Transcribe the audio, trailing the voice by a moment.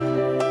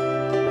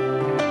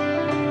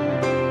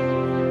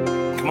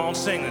on,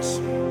 sing this.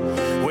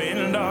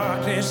 When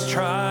darkness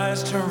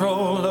tries to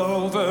roll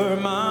over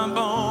my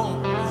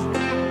bones,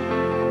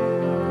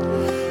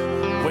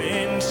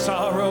 when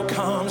sorrow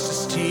comes to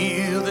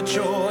steal the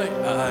joy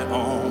I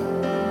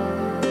own,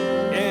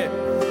 yeah.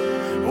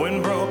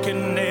 When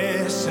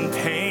brokenness and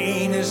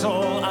pain is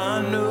all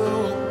I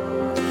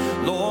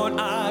know, Lord,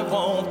 I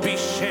won't be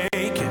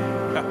shaken.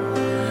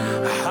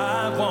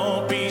 I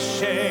won't be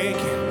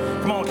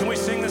shaken. Come on, can we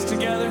sing this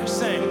together?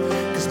 Sing.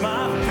 'Cause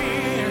my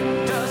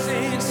fear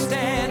doesn't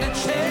stand a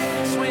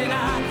chance when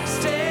I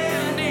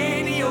stand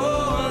in your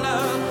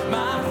love.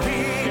 My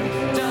fear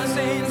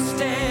doesn't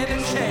stand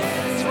a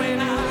chance when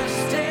I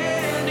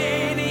stand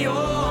in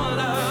your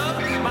love.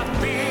 My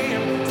fear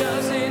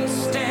doesn't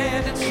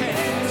stand a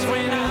chance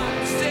when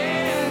I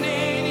stand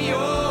in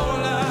your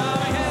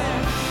love. Yeah.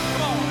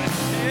 Come on.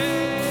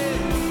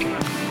 Yeah.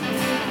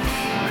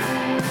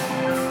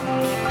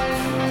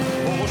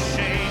 Oh,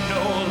 shame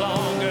no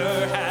longer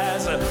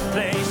has a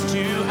place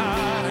to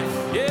hide.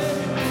 Yeah.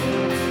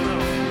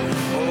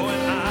 Oh,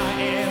 and I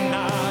am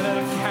not a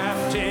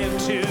captive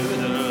to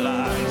the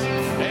lies.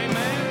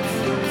 Amen.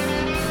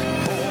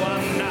 Oh,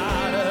 I'm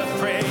not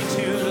afraid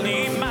to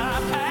leave my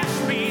past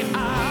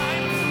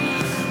behind.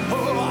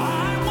 Oh,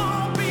 I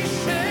won't be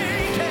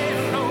shaken.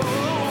 No,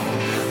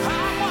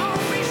 I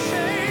won't be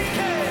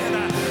shaken.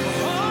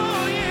 Oh,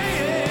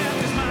 yeah.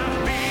 'Cause my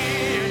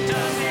fear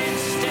doesn't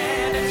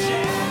stand a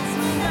chance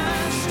when I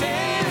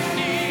stand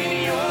in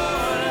your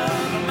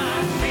love. My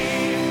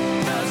fear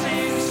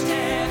doesn't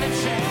stand a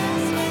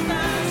chance when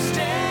I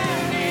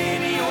stand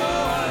in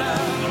your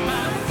love.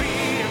 My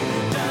fear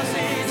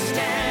doesn't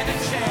stand a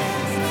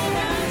chance when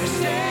I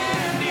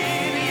stand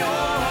in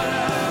your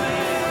love.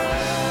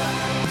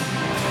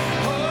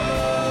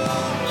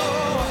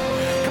 Oh,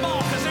 come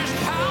on, 'cause there's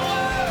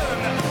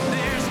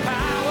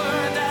power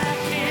that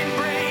can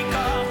break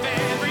off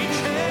every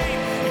chain.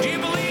 Do you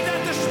believe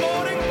that this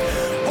morning?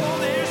 Oh,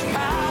 there's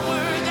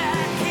power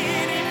that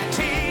can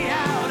empty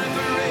out a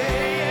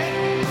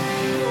grave.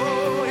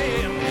 Oh,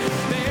 yeah.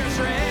 There's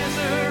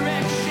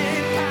resurrection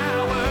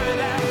power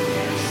that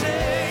can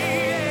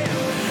save.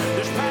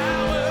 There's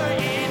power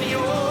in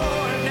your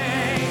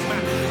name.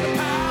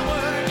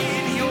 Power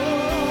in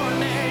your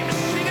name.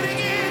 Sing it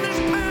again.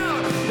 There's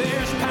power.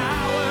 There's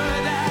power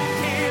that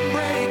can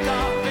break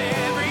off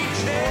every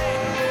chain.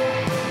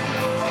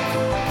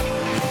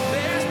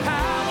 There's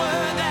power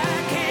that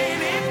can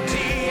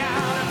empty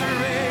out a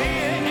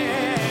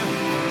grave.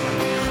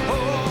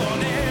 Oh,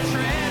 there's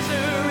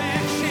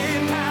resurrection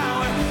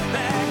power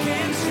that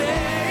can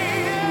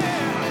save.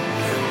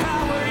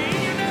 Power in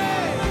your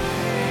name.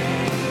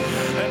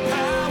 And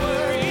power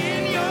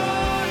in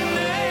your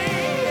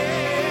name.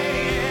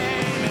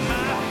 And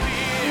my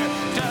fear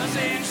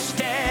doesn't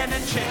stand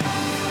a chance.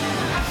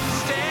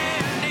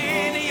 Stand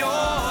in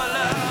your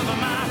love.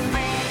 My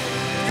fear.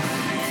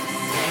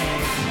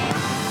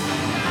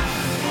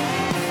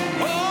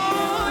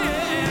 Oh,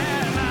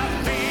 yeah. My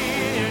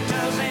fear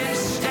doesn't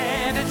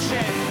stand a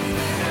chance.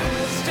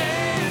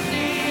 Stand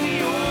in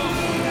your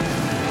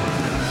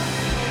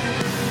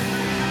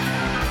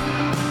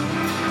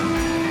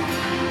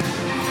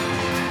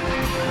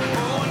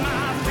Oh,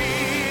 my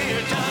fear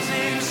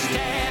doesn't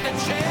stand a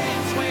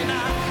chance when I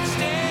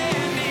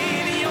stand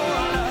in your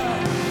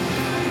love.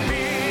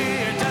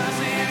 Fear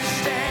doesn't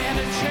stand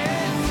a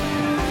chance.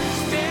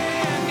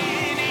 Stand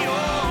in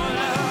your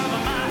love.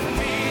 My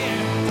fear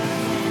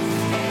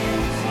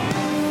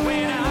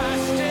when I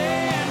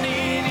stand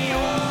in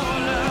your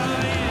love.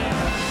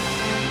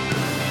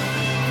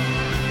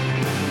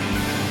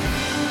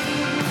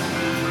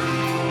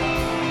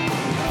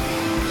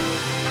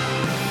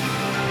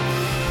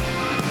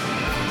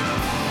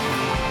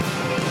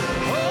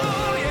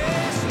 Oh,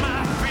 yes,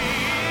 my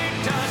fear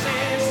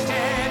doesn't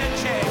stand a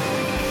chance.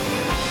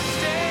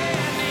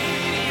 Stand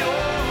in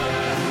your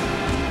love.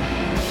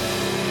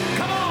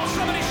 Come on,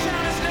 somebody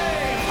shout his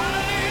name.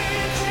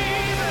 Hallelujah,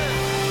 Jesus.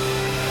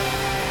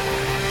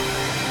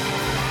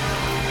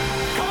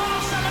 Come on,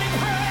 somebody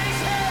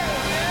praise him.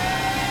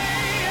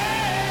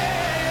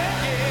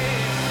 Yeah.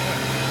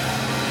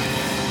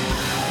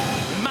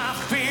 My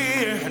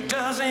fear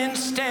doesn't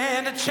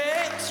stand a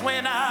chance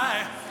when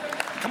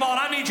come on,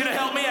 I need you to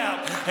help me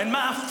out. And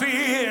my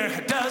fear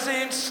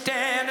doesn't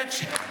stand a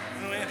chance.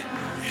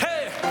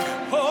 Hey,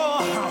 oh,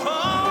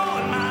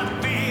 my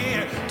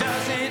fear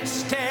doesn't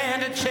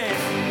stand a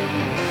chance.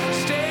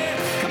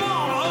 Come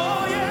on,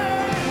 oh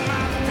yeah,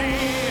 my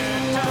fear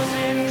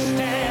doesn't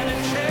stand a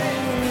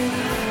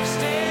chance.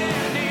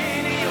 Stand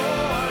in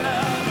your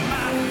love,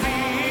 my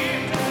fear.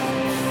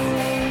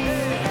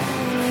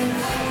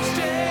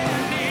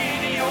 Stand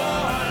in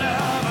your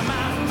love,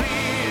 my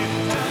fear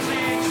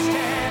doesn't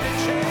stand a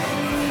chance.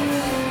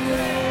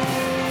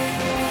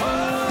 Oh,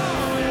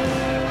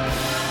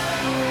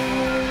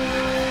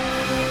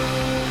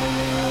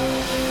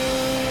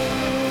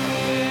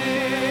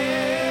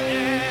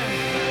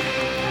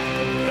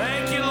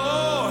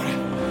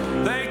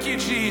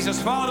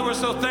 Jesus. Father, we're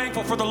so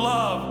thankful for the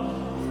love,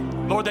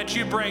 Lord, that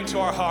you bring to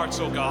our hearts,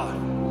 oh God.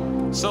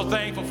 So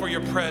thankful for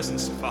your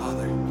presence,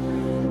 Father.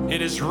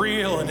 It is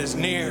real and is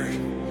near.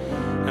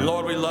 And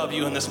Lord, we love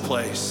you in this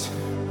place.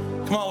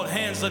 Come on, with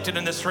hands lifted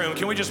in this room,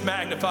 can we just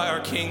magnify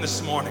our King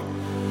this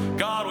morning?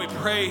 God, we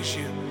praise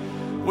you.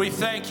 We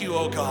thank you,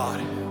 oh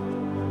God.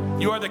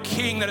 You are the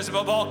King that is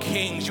above all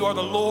kings. You are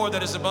the Lord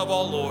that is above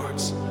all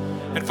lords.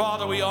 And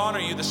Father, we honor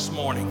you this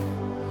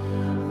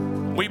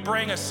morning. We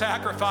bring a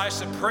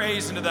sacrifice of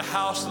praise into the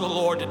house of the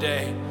Lord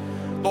today.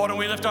 Lord, and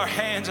we lift our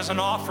hands as an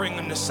offering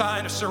and a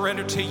sign of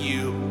surrender to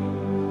you.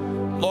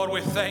 Lord,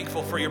 we're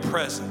thankful for your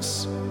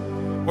presence.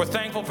 We're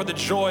thankful for the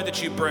joy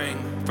that you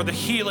bring, for the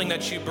healing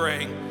that you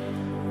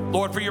bring.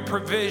 Lord, for your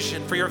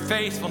provision, for your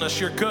faithfulness,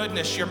 your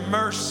goodness, your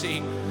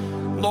mercy.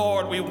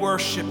 Lord, we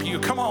worship you.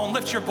 Come on,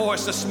 lift your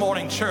voice this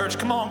morning, church.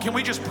 Come on, can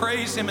we just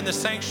praise him in the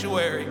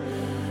sanctuary?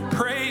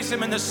 Praise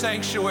him in the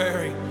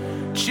sanctuary.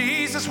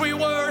 Jesus, we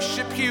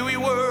worship you. We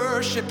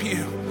worship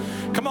you.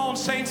 Come on,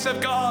 saints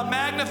of God,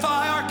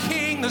 magnify our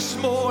King this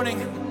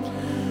morning.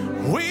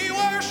 We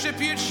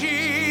worship you,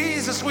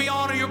 Jesus. We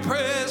honor your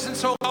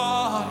presence, oh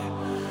God.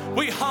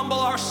 We humble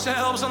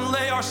ourselves and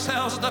lay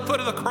ourselves at the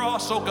foot of the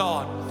cross, oh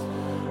God.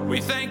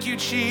 We thank you,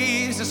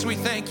 Jesus. We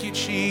thank you,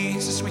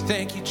 Jesus. We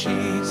thank you,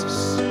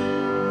 Jesus.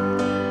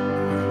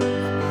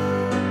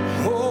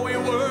 Oh, we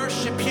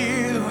worship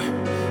you.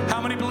 How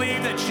many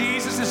believe that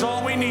Jesus is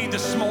all we need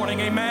this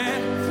morning?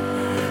 Amen.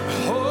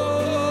 Oh,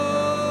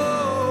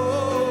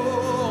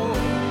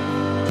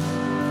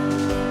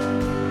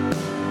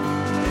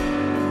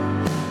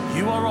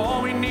 you are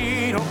all we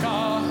need, oh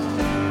God.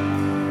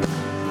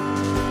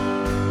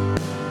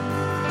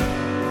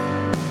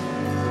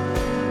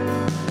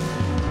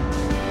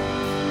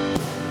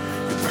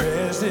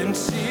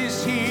 Presence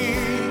is here.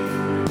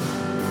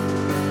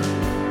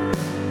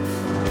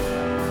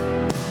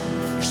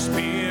 Your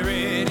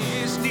spirit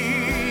is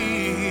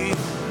near,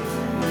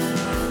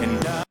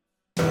 and I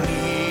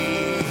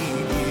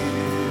need you.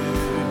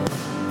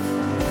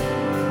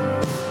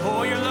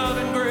 Oh, your love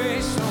and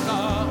grace, oh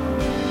God,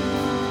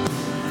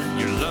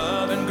 your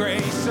love and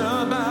grace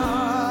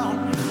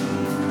abound.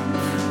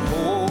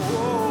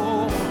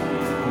 Oh,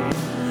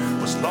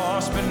 was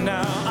lost, but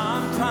now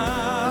I'm found.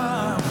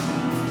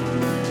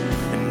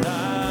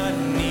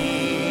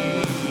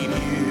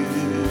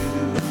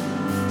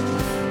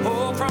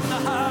 From the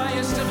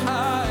highest of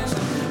highs,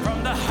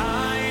 from the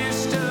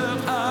highest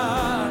of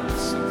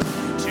highs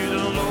to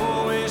the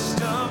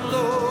lowest of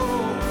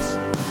lows,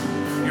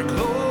 your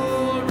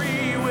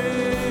glory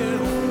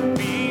will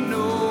be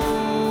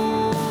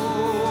known.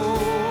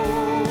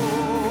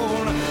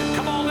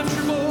 Come on, lift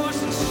your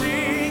voice and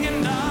sing,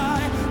 and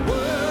I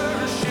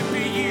worship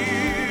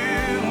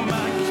you,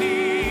 my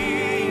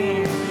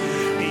King.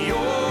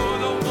 You're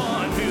the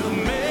one who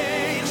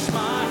makes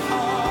my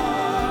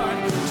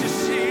heart to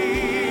sing.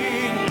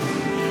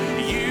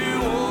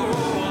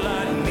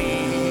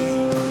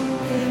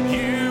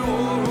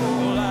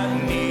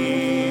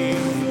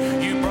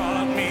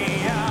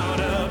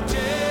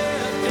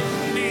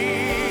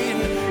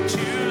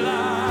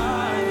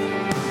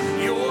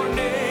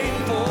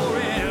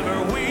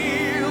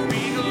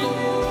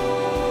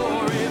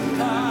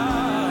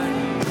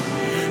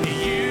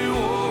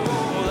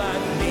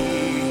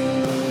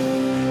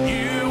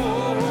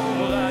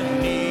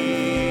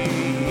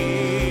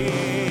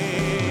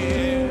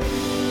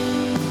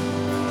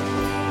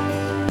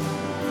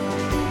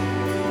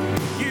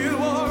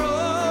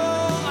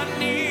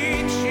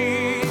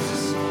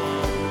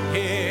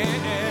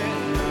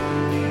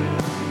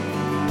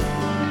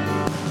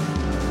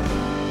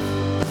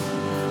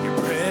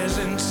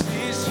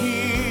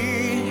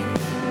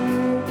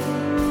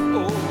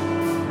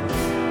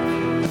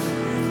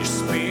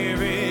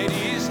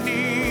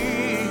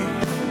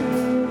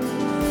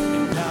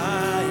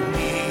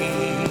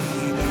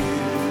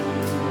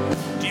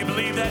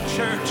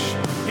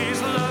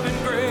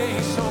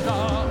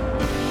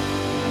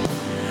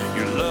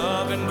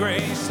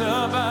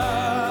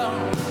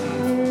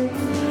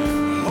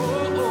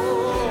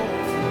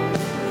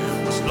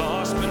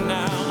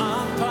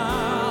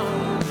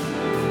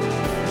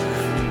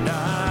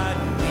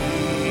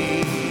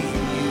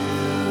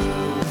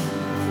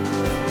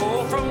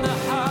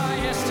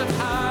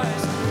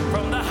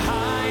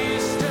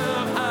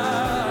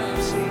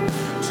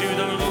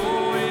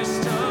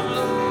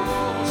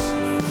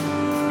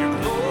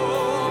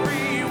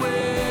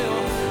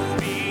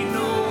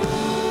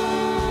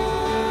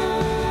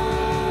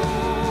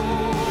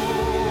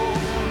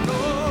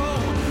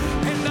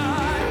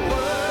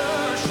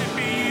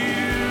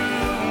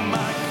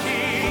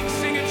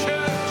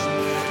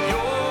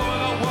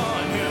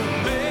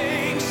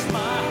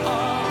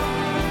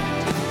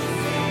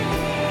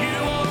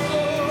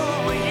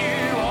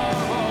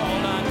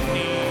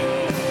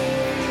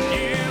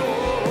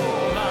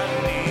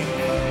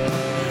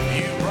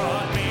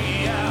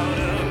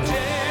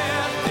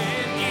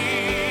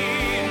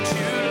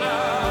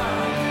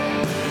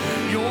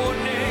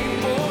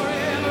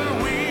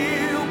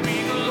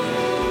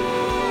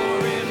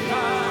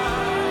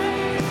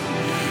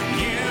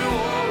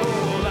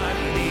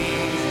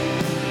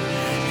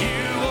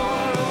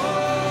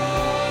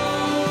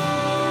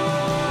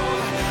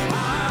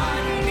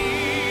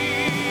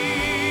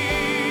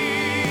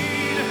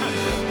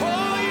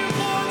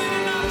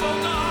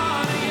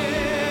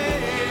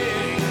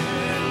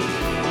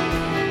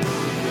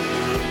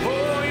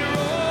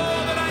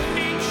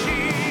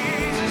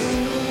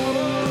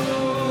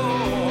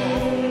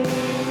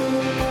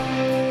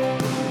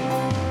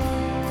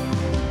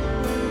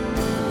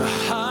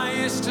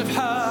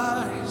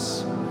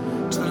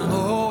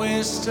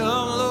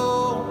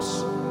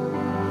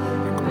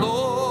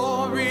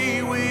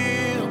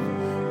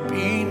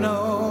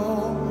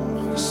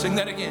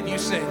 that again. You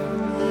sing.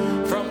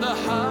 From the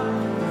heart.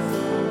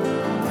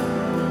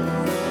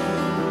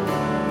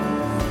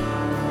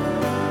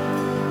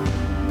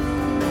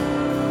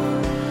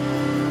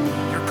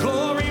 Your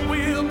glory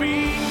will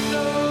be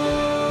known.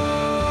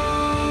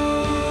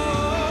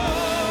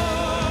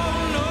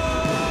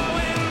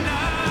 And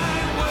I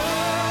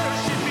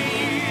worship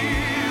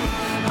you,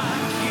 my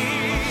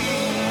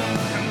King.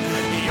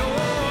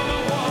 You're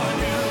the one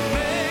who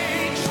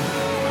makes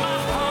my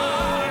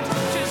heart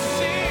to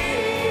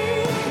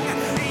sing.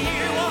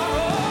 You are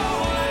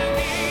all I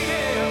need.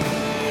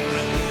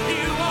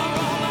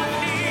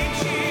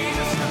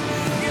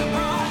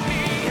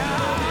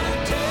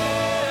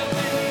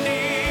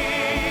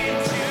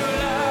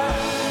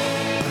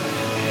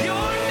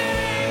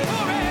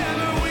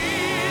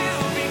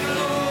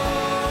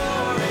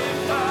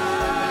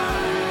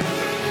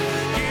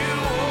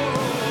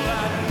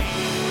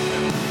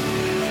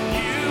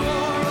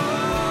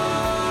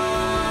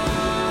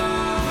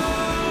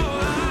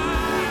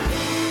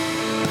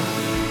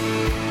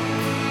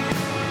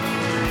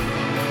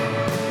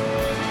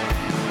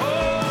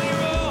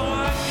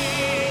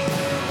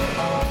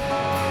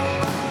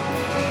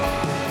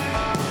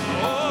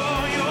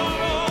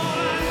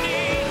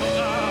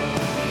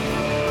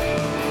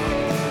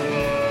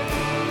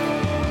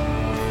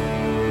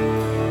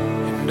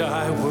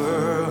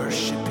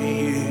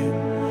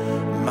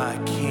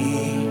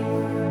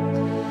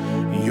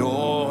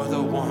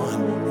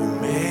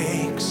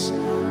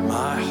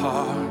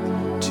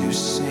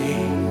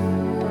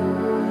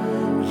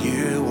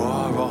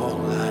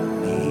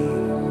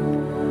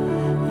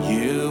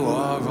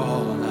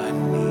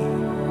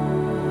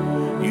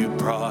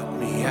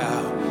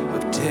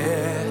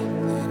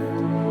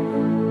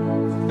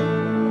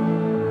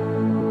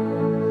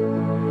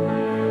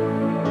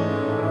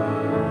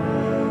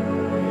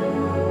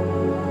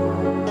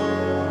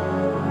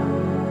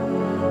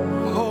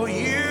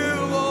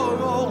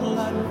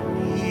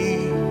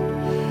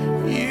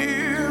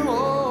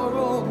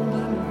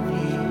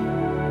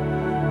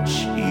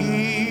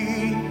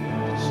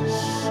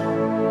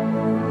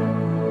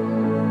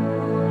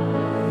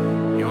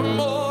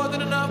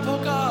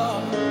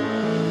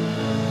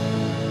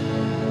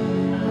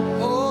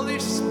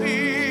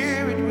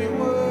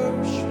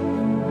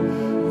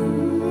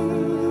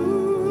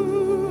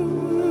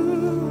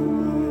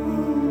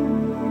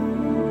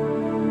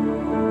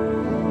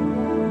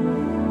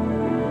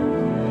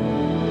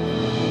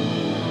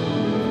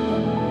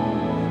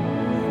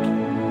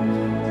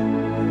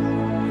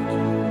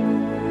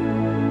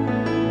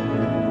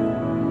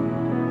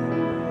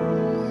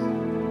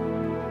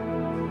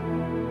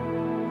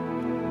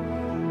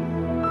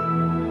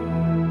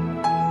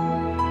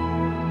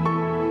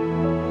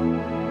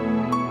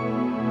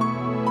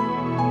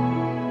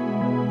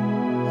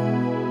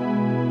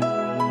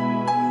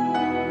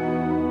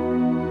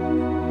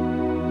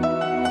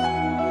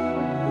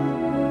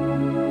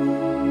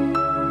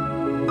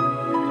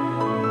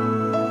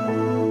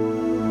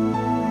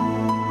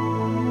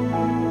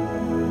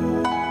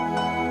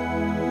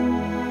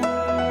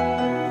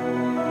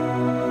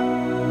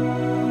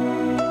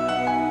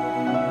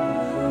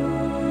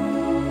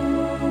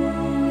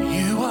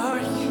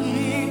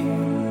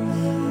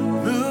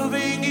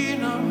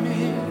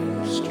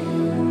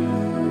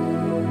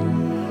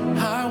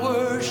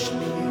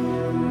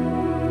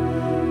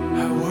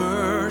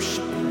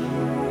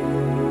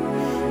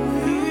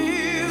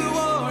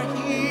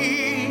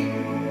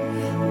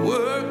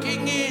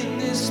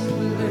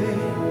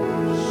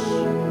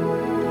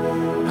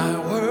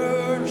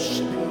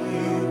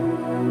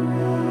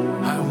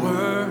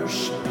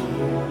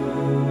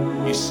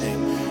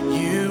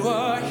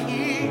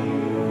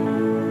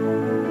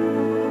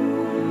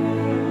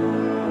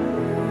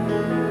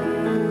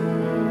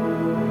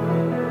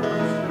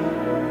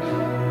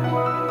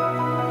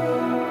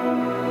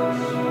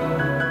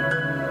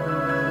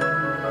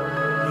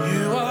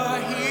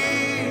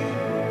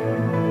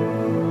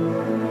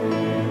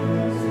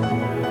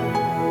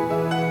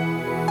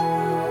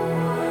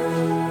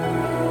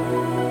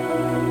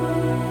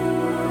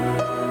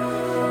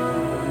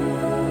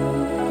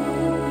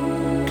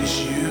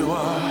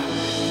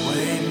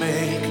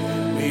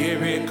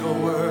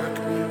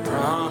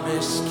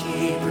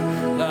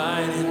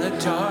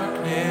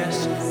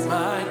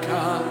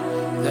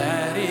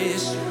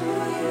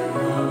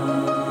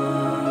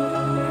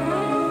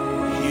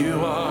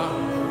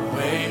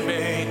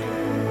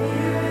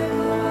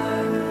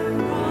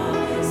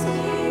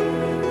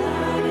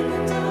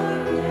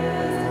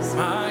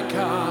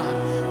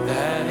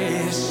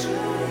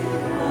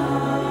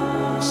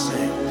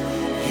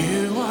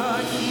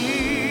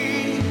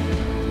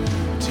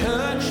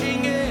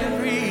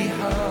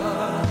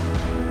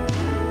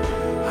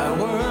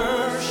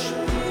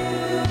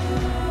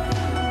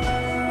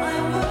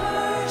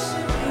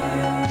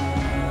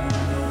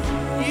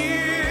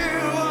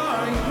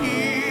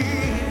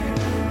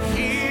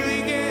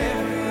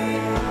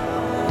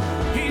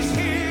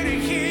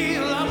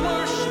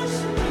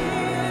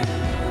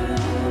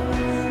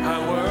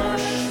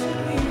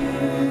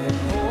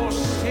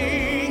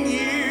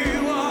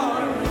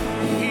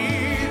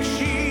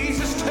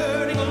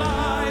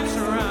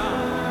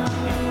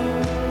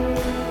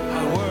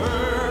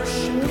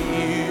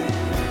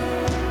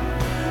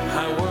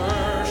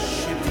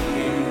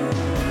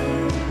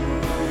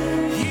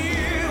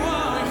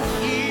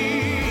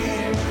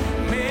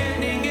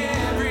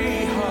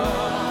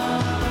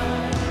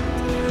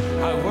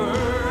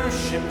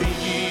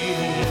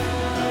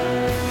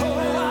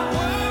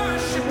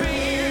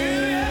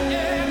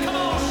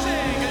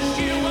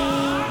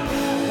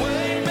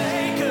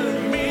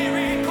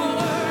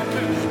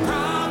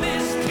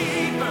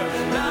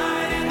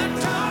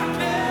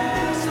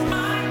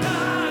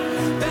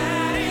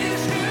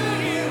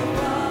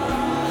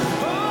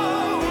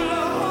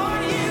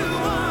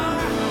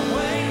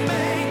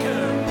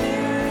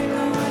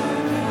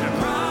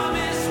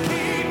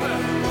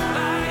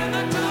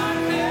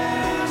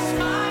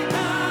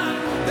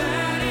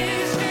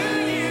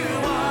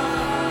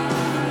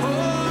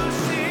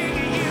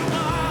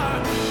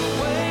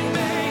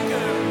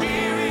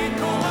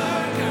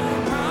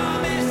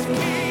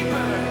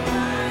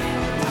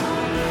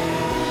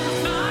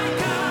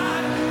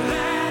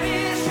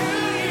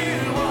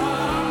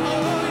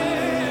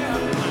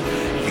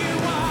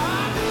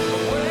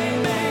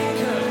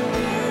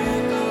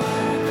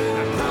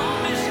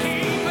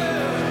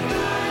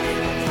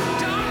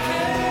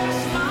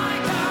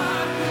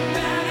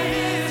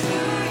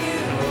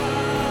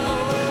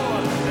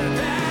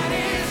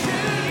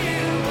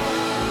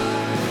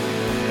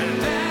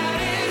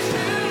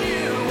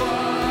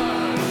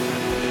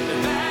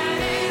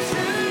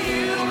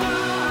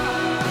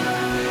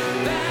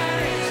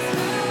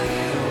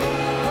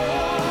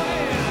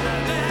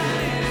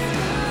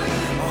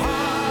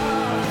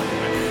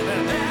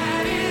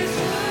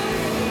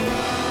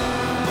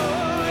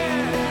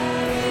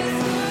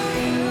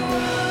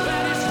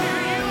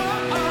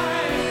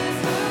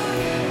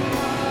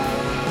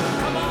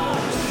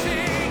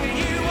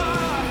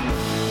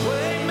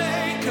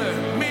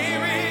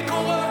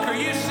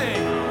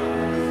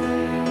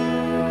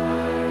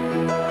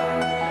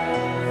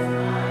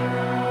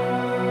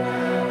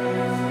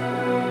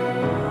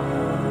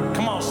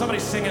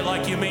 sing it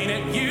like you mean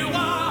it. You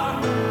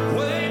are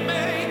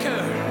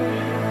Waymaker.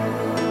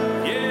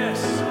 Yes.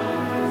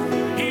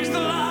 He's the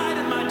light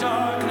in my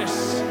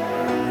darkness.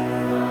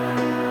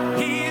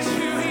 He is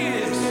who he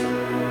is.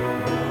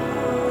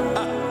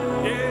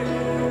 Yeah.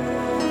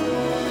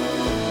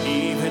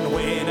 Even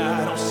when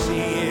I don't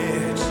see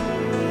it,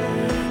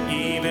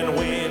 even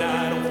when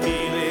I don't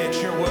feel it,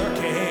 you're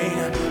working.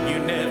 You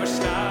never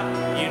stop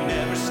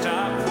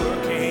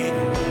working.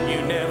 You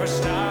never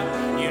stop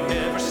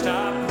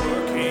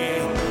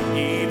working.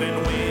 Even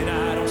when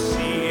I don't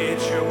see it,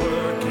 you're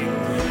working.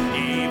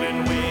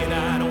 Even when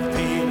I don't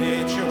feel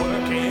it, you're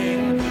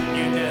working.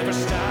 You never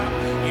stop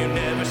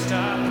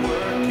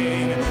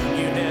working.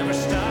 You never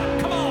stop.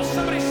 Come on,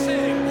 somebody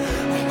sing.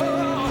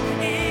 Oh,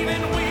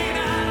 even when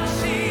I don't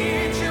see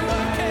it, you're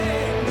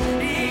working.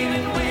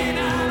 Even when I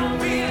don't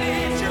feel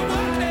it, you're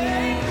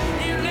working.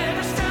 You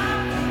never stop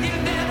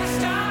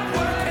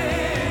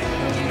working.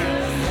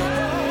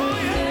 Oh,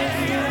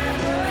 yeah,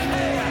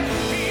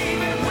 yeah.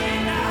 Even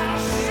when I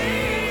don't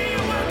see you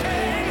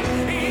working,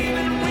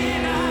 even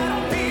when I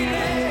don't feel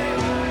it,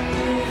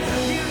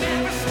 you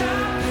never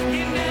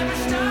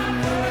stop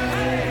working.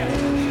 Hey,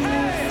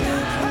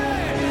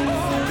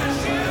 oh, 'cause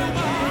you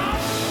are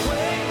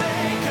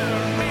Waymaker,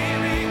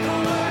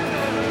 miracle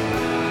worker.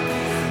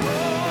 Oh,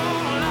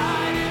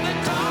 light in the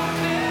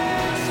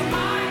darkness,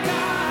 my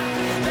God,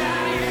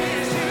 that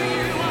is who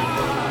you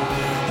are.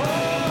 Oh,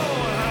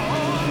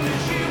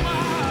 'cause you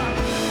are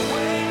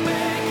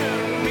Waymaker,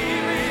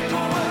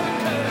 miracle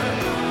worker.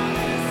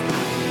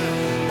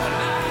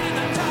 Light in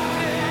the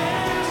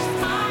darkness,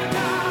 my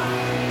God,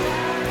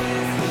 that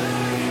is who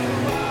you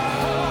are.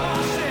 Oh,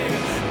 sing,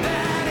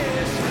 that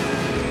is who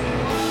you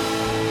are.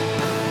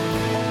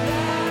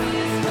 That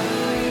is who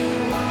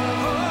you are. Oh,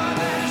 that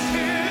is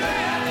who you are.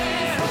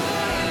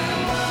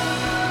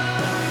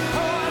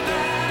 Oh,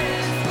 that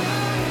is who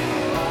you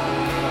are.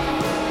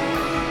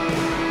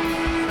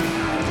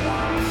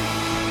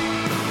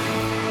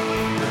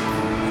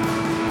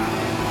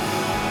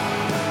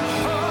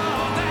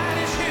 Oh, that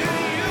is who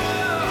you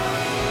are.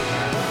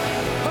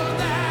 Oh,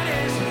 that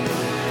is.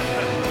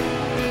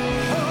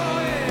 Oh,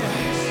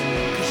 yes.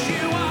 'Cause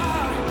you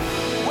are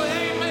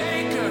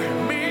Waymaker,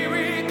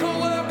 miracle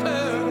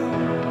worker.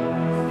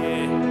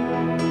 Yeah.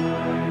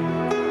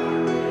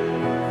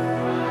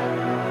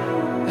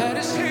 That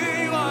is who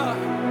you are.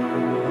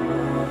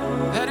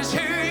 That is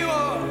who you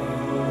are.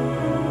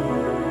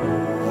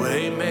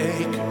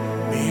 Waymaker,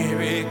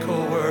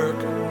 miracle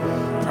worker,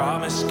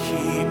 promise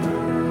keeper.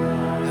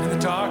 In the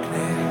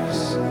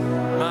darkness,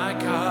 my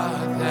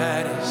God,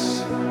 that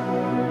is.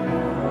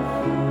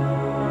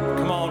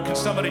 Come on, can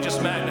somebody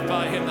just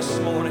magnify him this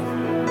morning?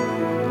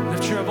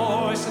 Lift your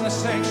voice in the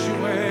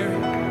sanctuary.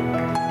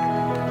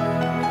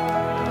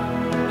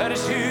 That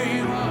is who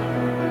you are.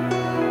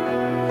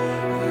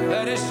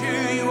 That is who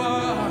you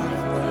are.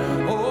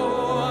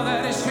 Oh,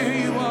 that is who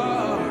you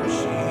are,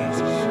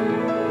 Jesus.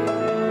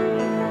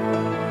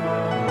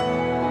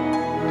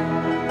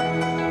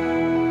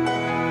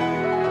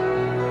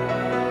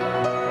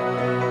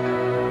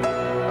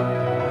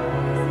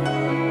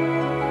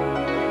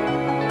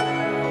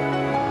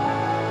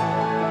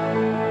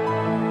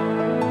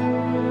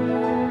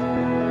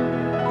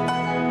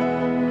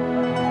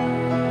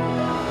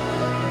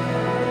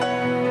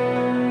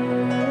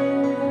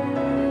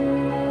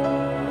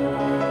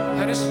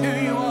 That is who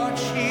you are,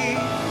 Jesus.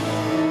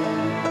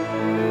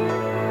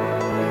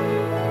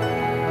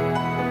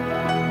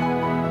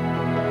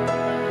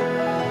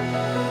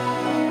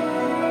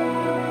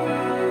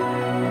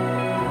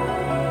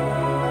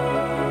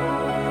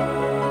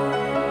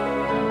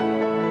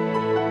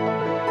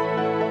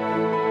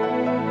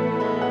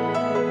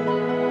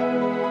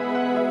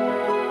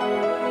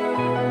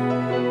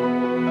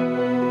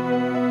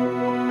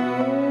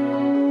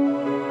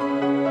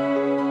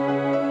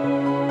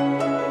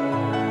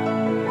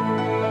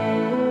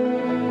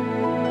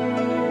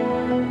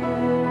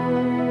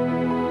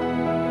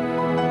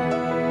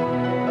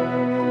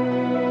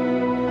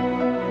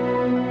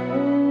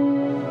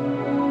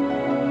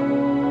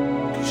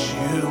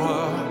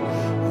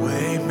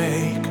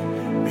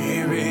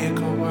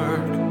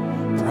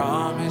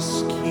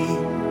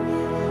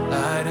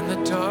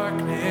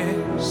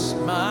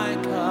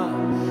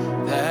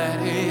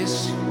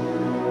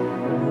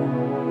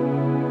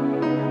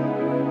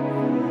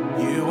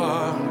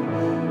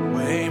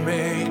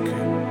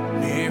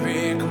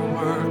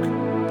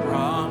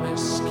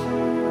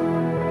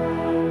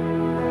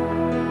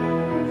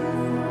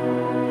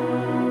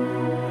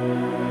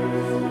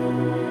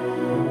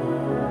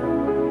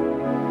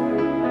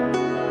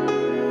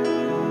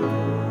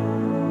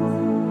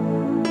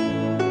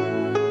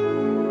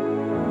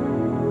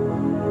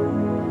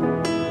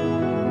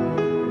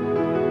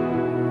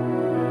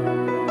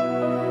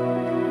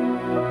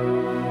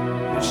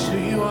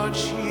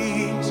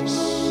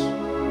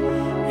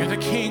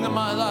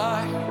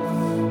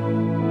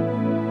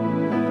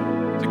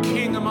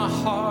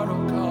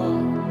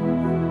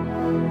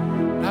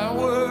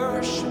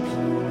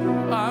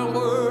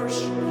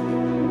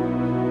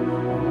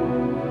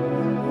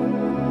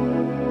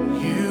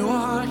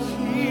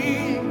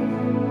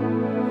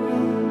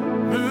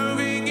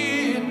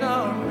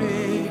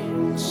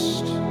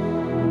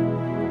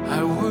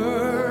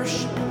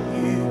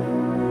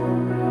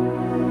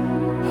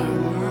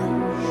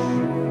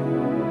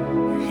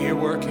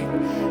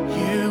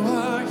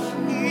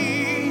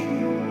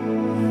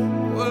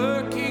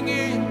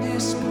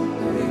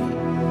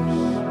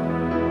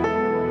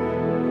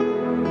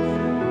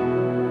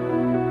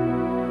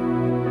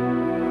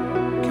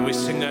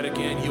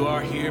 You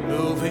are here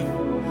moving.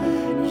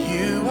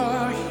 You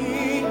are here.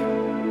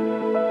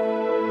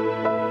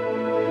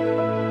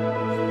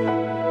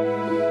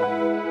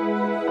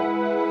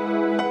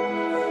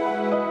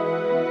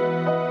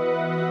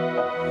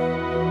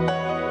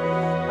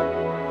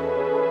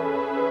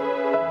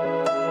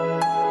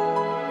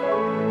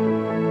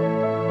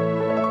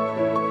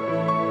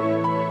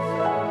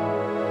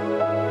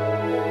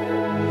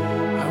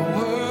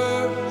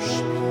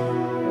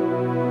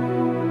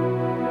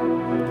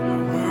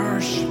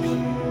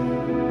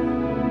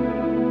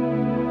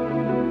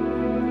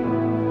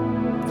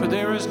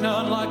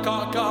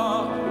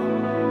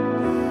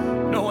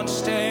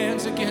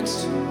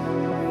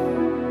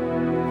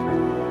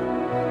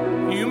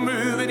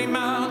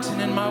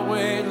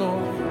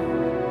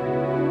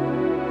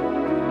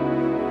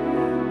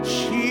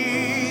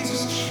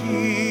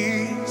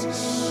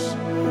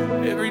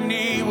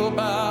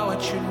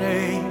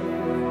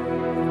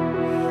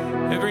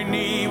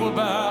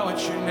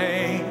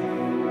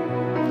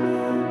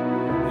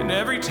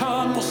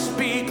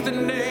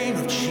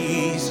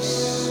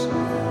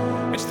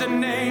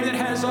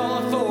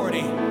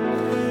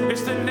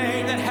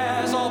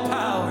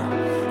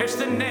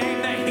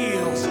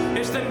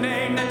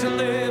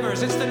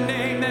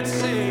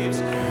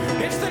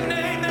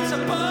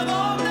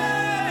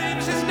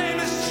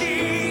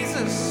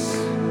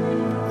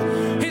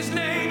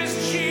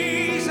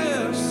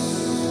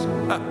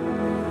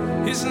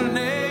 His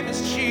name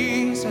is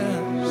Jesus.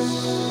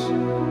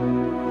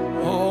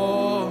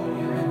 Oh,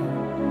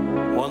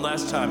 yeah. One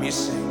last time you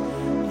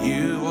sing.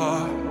 You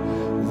are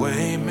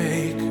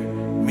waymaker,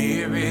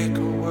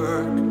 miracle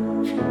worker.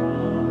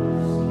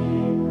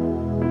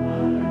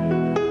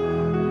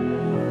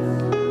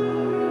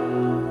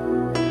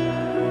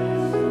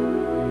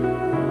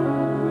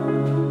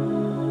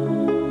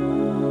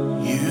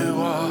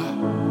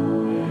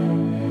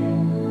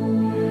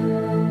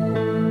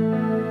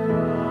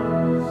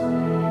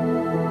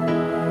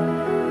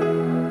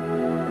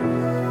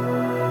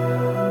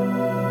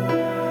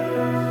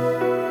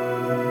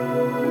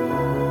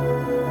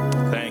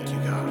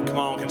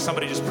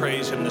 Somebody just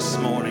praise him this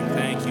morning.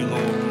 Thank you,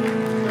 Lord.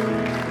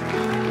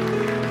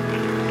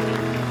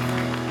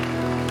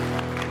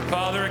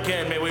 Father,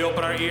 again, may we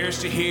open our ears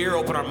to hear,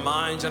 open our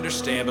minds to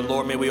understand, but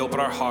Lord, may we open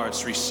our hearts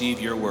to receive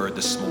your word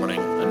this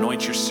morning.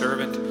 Anoint your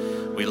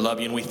servant. We love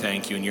you and we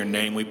thank you. In your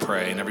name we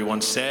pray. And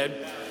everyone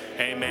said,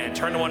 amen.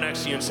 Turn to one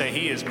next to you and say,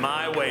 he is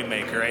my way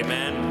maker.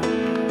 Amen.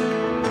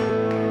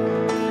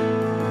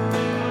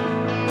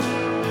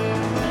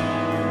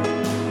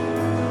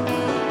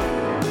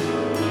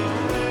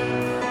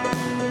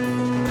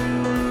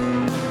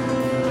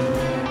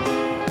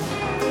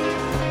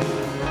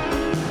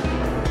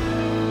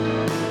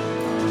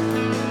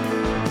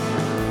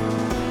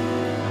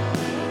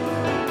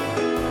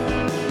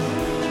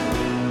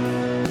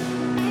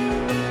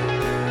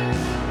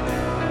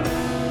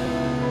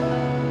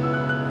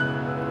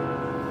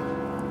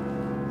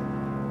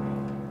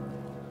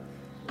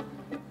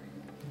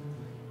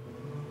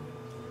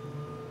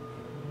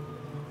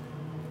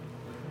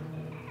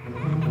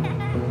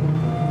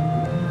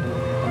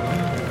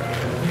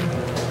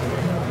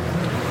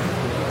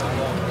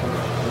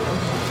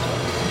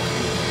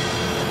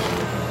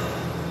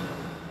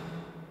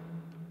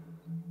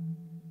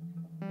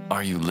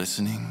 Are you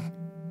listening?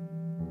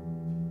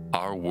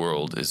 Our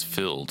world is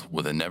filled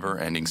with a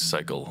never-ending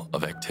cycle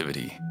of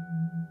activity.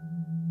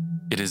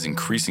 It is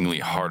increasingly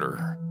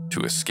harder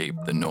to escape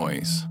the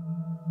noise.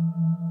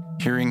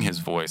 Hearing his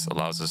voice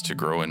allows us to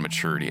grow in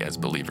maturity as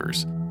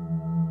believers.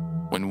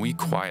 When we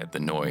quiet the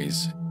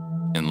noise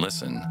and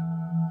listen,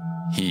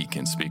 he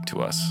can speak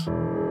to us.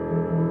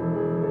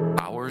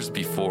 Hours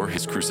before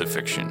his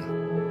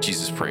crucifixion,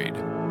 Jesus prayed,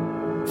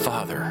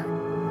 "Father,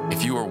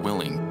 if you are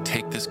willing,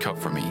 take this cup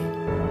from me,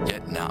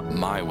 yet not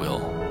my will,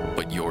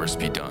 but yours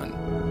be done."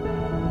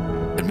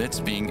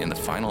 Amidst being in the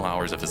final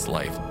hours of his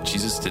life,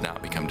 Jesus did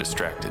not become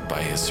distracted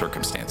by his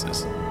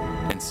circumstances.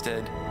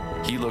 Instead,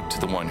 he looked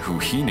to the one who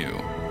he knew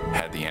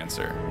had the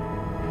answer.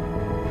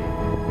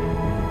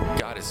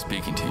 God is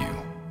speaking to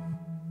you.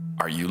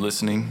 Are you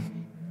listening?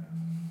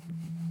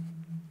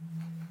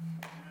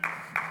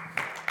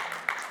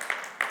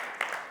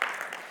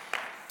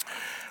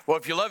 Well,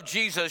 if you love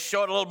Jesus,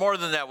 show it a little more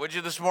than that, would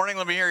you, this morning?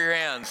 Let me hear your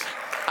hands.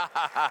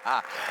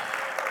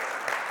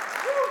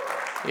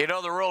 You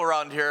know the rule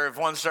around here, if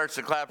one starts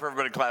to clap,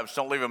 everybody claps.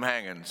 Don't leave them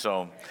hanging.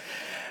 So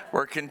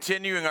we're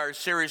continuing our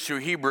series through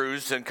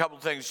Hebrews, and a couple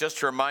things just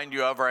to remind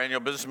you of. Our annual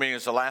business meeting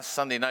is the last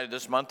Sunday night of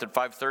this month at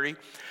 5:30.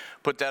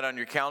 Put that on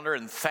your calendar,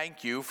 and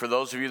thank you for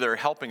those of you that are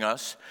helping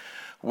us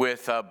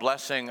with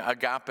Blessing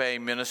Agape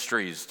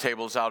Ministries.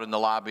 Tables out in the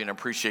lobby, and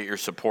appreciate your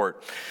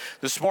support.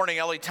 This morning,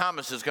 Ellie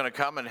Thomas is going to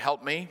come and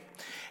help me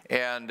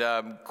and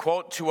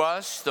quote to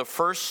us the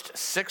first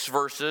 6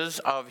 verses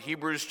of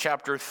Hebrews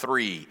chapter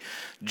 3.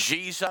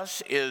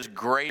 Jesus is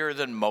greater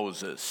than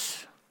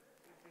Moses.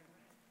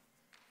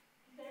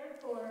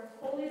 Therefore,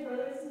 holy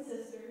brothers and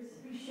sisters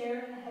who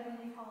share in the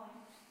heavenly calling,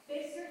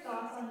 fix your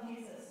thoughts on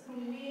Jesus,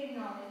 whom we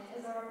acknowledge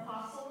as our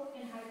apostle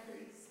and high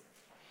priest.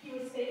 He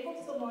was faithful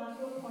to the ones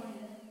who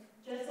appointed him,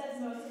 just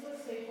as Moses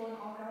was faithful in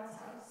all God's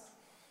house.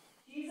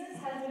 Jesus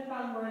has been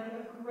found worthy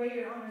of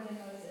greater honor than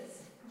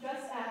Moses,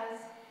 just as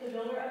the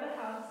builder of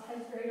a house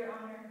has greater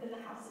honor than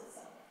the house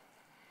itself.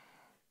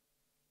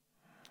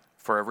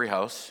 For every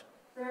house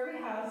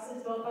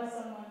is built by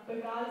someone,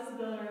 but God is the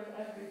builder of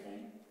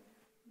everything.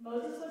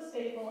 Moses was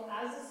faithful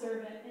as a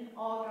servant in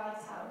all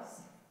God's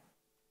house,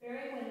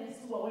 bearing witness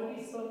to what would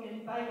be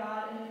spoken by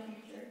God in the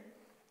future.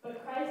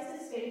 But Christ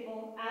is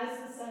faithful as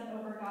the Son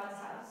over God's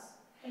house,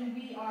 and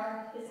we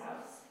are his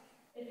house,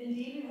 if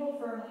indeed we hold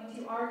firmly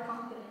to our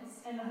confidence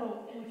and the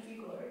hope in which we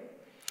glory.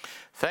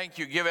 Thank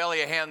you. Give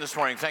Ellie a hand this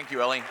morning. Thank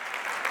you, Ellie.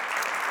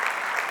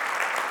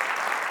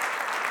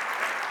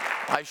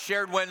 I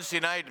shared Wednesday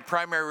night, the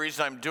primary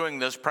reason I'm doing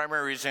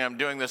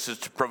this is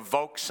to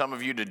provoke some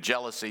of you to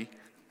jealousy.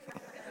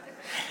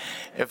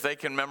 If they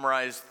can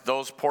memorize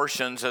those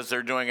portions as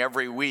they're doing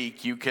every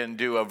week, you can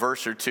do a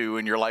verse or two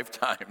in your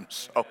lifetime.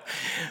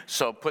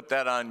 So put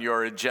that on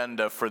your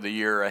agenda for the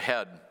year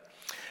ahead.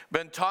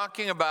 Been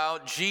talking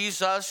about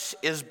Jesus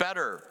is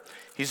better.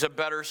 He's a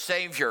better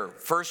Savior.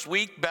 First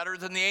week, better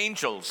than the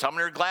angels. How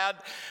many are glad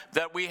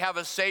that we have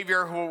a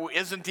Savior who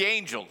isn't the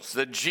angels,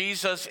 that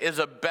Jesus is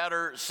a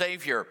better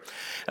Savior?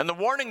 And the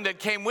warning that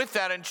came with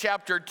that in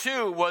chapter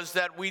 2 was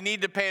that we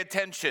need to pay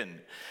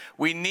attention.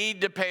 We need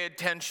to pay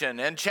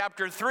attention. And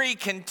chapter 3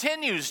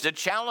 continues to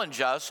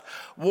challenge us,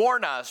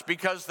 warn us,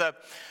 because the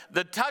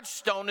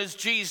touchstone is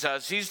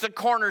Jesus. He's the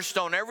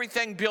cornerstone.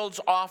 Everything builds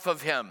off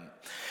of him.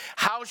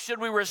 How should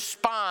we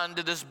respond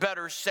to this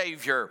better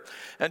Savior?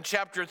 And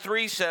chapter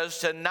 3 says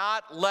to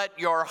not let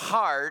your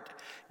heart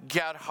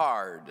get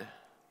hard.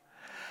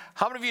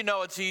 How many of you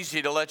know it's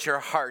easy to let your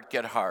heart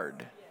get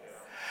hard?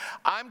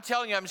 I'm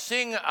telling you, I'm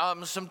seeing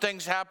some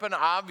things happen,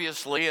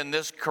 obviously, in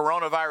this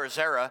coronavirus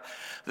era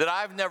that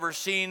I've never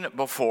seen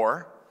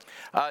before.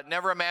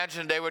 Never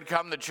imagined they would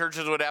come, the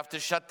churches would have to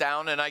shut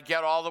down, and I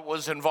get all that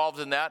was involved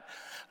in that.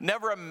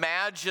 Never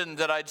imagined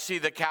that I'd see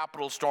the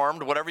Capitol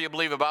stormed, whatever you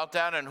believe about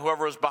that, and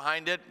whoever was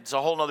behind it, it's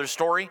a whole other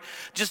story.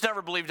 Just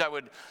never believed I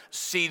would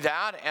see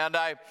that, and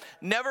I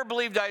never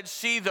believed I'd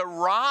see the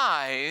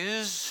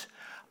rise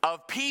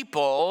of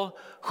people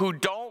who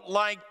don't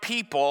like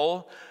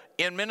people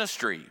in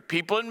ministry.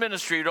 People in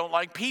ministry don't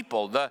like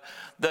people. The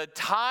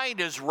tide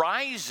is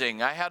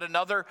rising. I had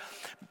another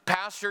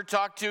pastor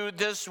talk to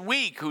this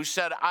week who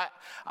said,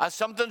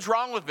 something's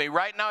wrong with me.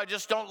 Right now, I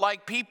just don't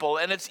like people.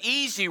 And it's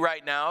easy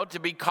right now to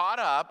be caught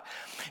up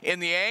in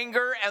the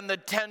anger and the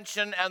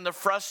tension and the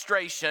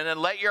frustration and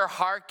let your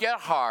heart get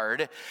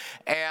hard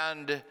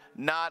and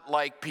not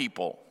like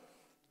people.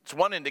 It's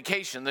one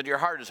indication that your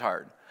heart is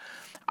hard.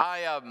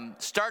 I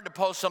started to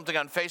post something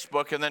on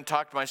Facebook and then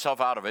talked myself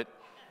out of it.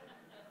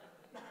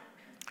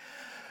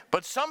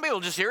 But some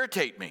people just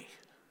irritate me.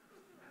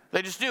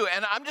 They just do.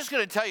 And I'm just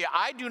going to tell you,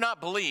 I do not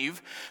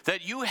believe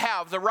that you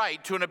have the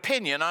right to an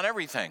opinion on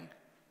everything.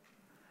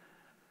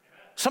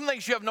 Some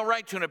things you have no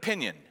right to an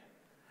opinion.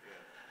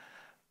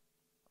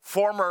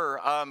 Former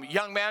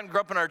young man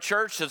grew up in our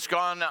church that's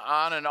gone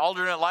on an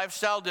alternate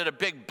lifestyle, did a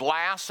big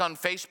blast on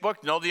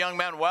Facebook. Know the young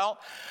man well,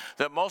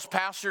 that most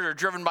pastors are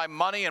driven by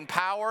money and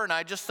power. And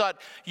I just thought,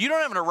 you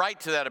don't have a right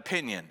to that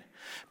opinion.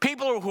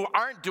 People who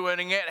aren't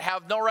doing it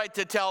have no right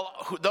to tell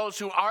those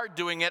who are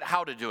doing it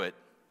how to do it.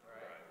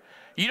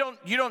 You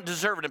don't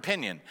deserve an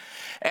opinion.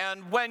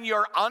 And when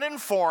you're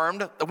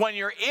uninformed, when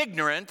you're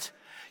ignorant,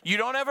 you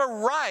don't have a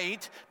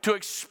right to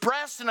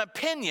express an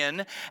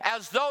opinion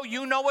as though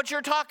you know what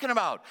you're talking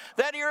about.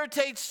 That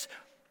irritates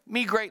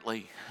me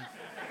greatly.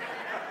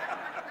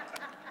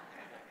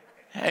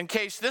 In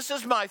case this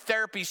is my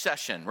therapy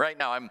session right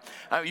now,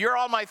 you're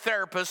all my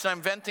therapists, and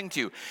I'm venting to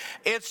you.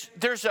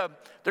 There's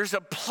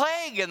a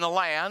plague in the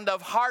land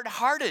of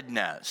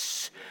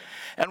hard-heartedness.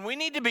 And we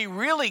need to be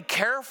really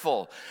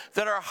careful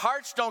that our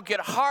hearts don't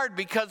get hard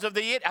because of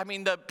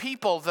the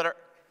people that are.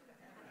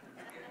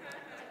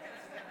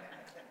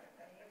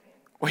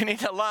 We need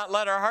to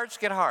let our hearts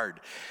get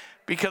hard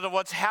because of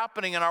what's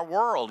happening in our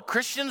world.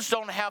 Christians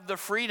don't have the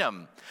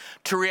freedom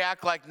to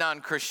react like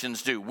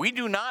non-Christians do. We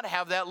do not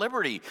have that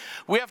liberty.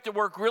 We have to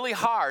work really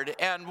hard.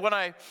 And when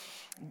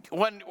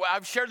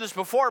I've shared this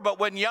before, but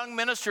when young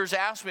ministers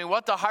ask me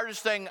what the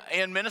hardest thing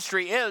in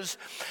ministry is,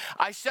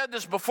 I said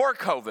this before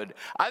COVID.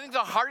 I think the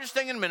hardest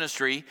thing in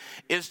ministry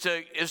is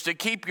to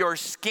keep your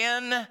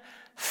skin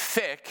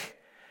thick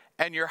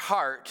and your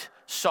heart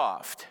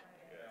soft.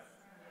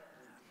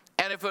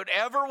 And if it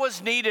ever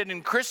was needed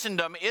in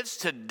Christendom, it's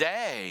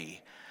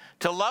today.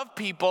 To love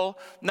people,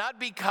 not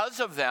because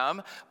of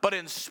them, but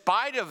in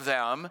spite of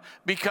them,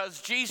 because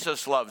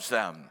Jesus loves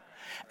them.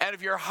 And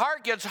if your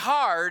heart gets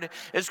hard,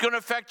 it's going to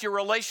affect your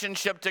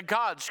relationship to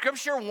God.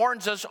 Scripture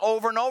warns us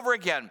over and over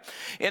again.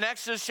 In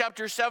Exodus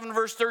chapter 7,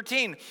 verse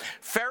 13,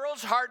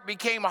 Pharaoh's heart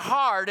became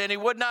hard and he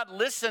would not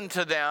listen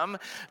to them,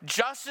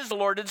 just as the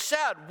Lord had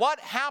said. What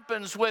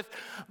happens with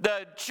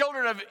the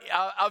children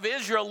of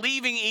Israel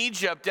leaving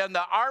Egypt and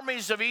the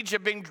armies of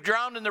Egypt being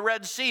drowned in the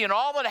Red Sea? And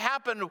all that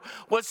happened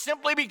was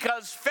simply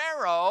because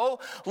Pharaoh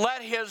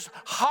let his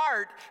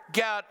heart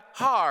get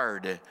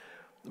hard.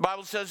 The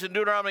Bible says in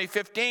Deuteronomy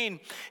 15,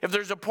 if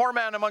there's a poor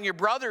man among your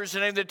brothers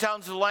in any of the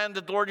towns of the land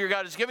that the Lord your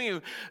God is giving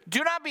you,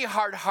 do not be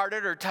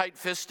hard-hearted or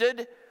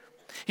tight-fisted.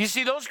 You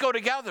see, those go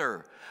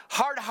together.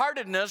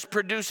 Hard-heartedness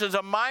produces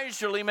a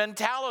miserly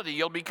mentality.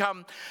 You'll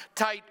become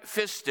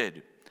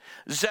tight-fisted.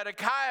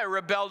 Zedekiah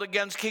rebelled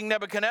against King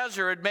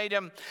Nebuchadnezzar. It made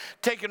him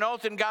take an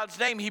oath in God's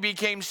name. He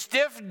became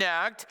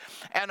stiff-necked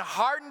and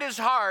hardened his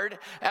heart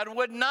and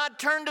would not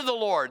turn to the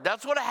Lord.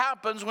 That's what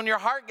happens when your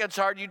heart gets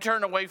hard. You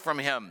turn away from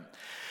him.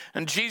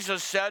 And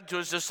Jesus said to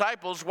his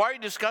disciples, why are you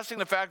discussing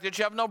the fact that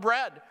you have no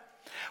bread?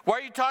 Why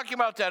are you talking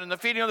about that in the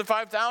feeding of the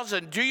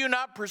 5,000? Do you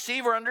not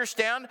perceive or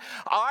understand?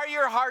 Are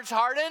your hearts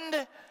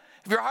hardened?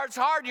 If your heart's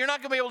hard, you're not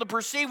going to be able to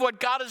perceive what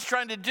God is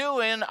trying to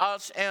do in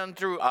us and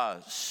through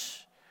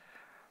us.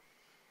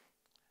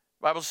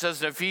 The Bible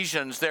says in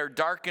Ephesians, they're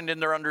darkened in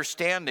their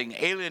understanding,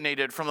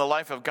 alienated from the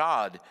life of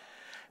God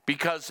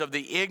because of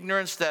the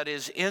ignorance that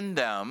is in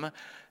them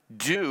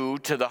due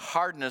to the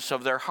hardness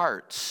of their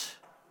hearts.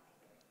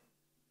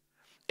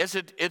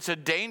 It's a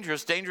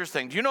dangerous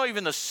thing. Do you know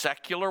even the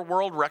secular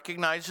world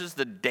recognizes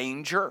the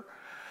danger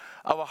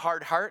of a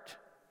hard heart?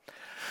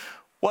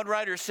 One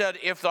writer said,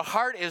 if the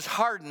heart is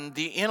hardened,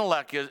 the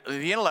intellect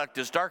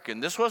is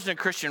darkened. This wasn't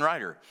a Christian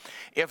writer.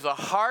 If the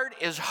heart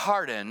is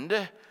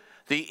hardened,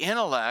 the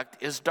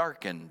intellect is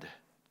darkened.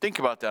 Think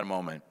about that a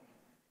moment.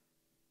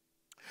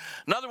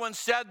 Another one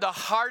said, the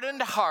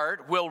hardened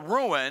heart will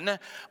ruin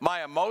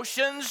my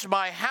emotions,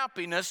 my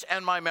happiness,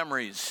 and my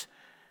memories.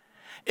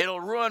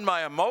 It'll ruin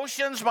my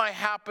emotions, my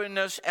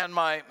happiness, and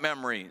my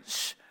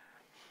memories.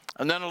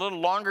 And then a little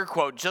longer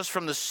quote just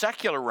from the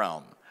secular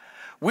realm.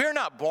 We're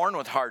not born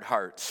with hard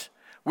hearts.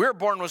 We're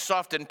born with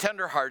soft and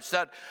tender hearts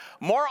that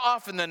more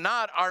often than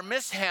not are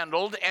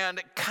mishandled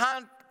and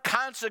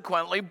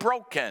consequently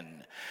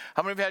broken.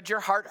 How many of you had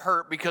your heart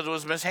hurt because it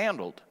was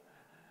mishandled?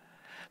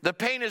 The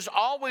pain is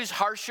always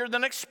harsher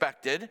than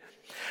expected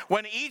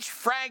when each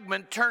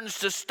fragment turns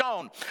to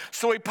stone.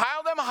 So we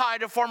pile them high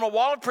to form a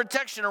wall of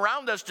protection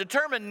around us,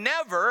 determined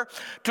never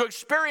to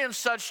experience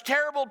such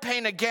terrible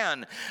pain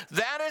again.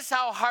 That is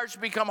how hearts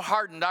become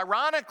hardened.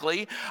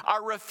 Ironically,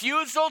 our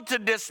refusal to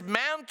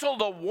dismantle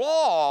the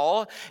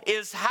wall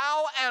is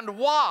how and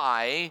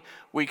why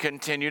we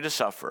continue to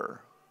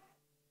suffer.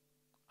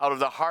 Out of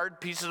the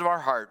hard pieces of our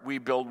heart, we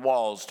build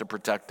walls to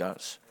protect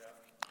us.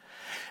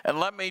 And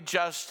let me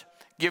just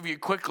give you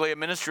quickly a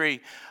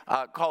ministry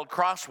called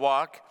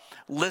Crosswalk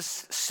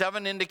lists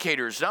 7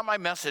 indicators. Not my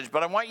message,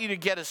 but I want you to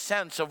get a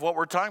sense of what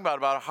we're talking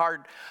about a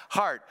hard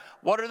heart.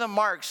 What are the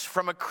marks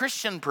from a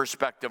Christian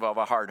perspective of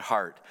a hard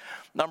heart?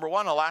 Number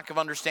 1, a lack of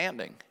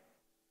understanding.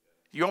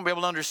 You won't be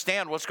able to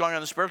understand what's going on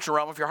in the spiritual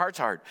realm if your heart's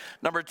hard.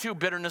 Number 2,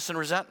 bitterness and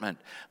resentment.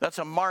 That's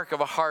a mark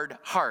of a hard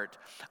heart.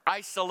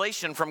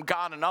 Isolation from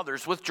God and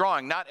others,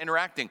 withdrawing, not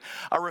interacting.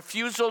 A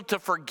refusal to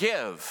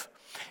forgive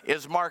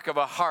is mark of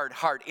a hard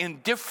heart.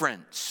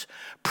 Indifference,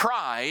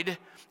 pride,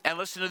 and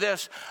listen to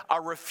this, a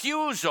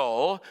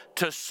refusal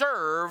to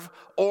serve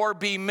or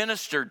be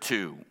ministered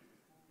to.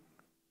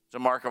 It's a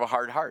mark of a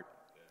hard heart.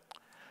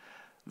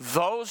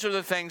 Those are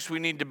the things we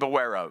need to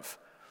beware of.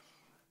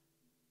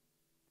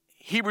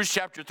 Hebrews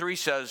chapter 3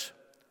 says,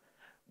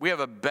 we have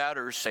a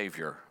better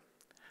Savior,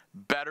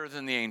 better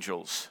than the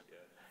angels.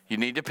 You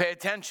need to pay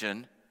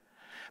attention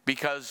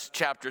because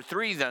chapter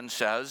 3 then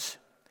says,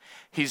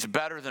 he's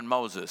better than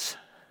Moses.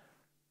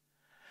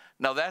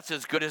 Now that's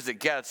as good as it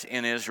gets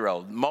in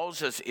Israel.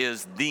 Moses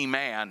is the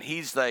man.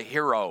 He's the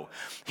hero.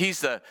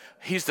 He's the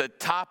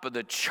top of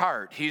the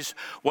chart. He's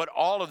what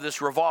all of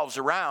this revolves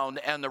around.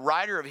 And the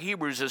writer of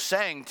Hebrews is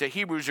saying to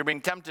Hebrews who are being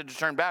tempted to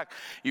turn back,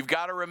 you've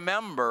got to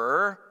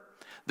remember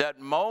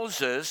that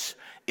Moses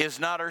is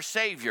not our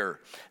Savior.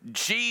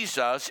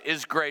 Jesus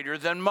is greater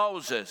than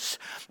Moses.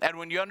 And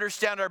when you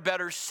understand our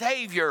better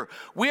Savior,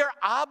 we are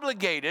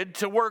obligated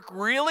to work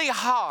really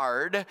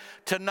hard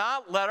to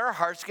not let our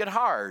hearts get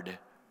hard.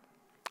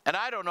 And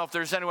I don't know if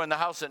there's anyone in the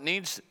house that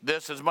needs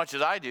this as much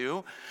as I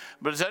do,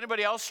 but does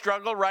anybody else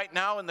struggle right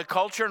now in the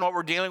culture and what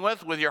we're dealing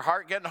with your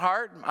heart getting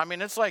hard? I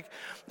mean, it's like,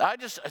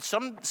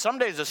 some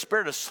days the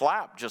spirit of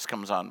slap just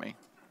comes on me.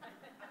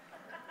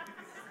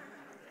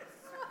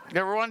 You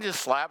ever want to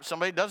just slap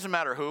somebody? Doesn't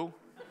matter who.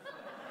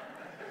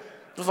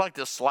 Just like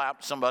to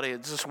slap somebody.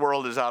 This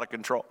world is out of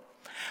control.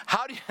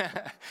 How do you,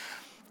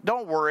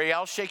 don't worry,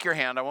 I'll shake your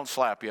hand. I won't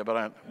slap you,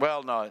 but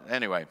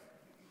anyway.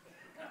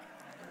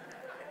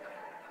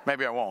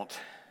 Maybe I won't.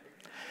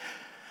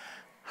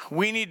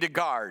 We need to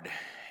guard.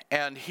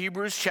 And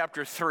Hebrews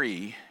chapter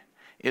 3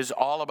 is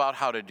all about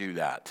how to do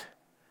that.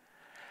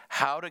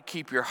 How to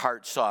keep your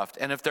heart soft.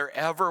 And if there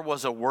ever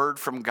was a word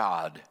from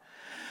God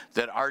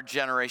that our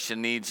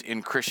generation needs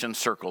in Christian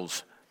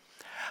circles,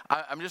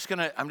 I'm just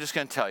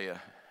gonna tell you.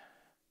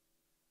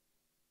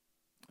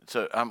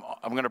 So I'm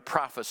gonna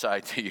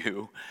prophesy to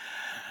you.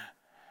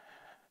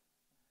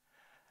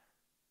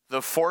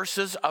 The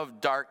forces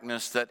of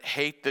darkness that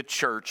hate the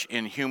church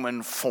in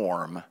human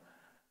form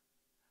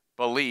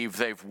believe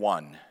they've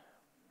won.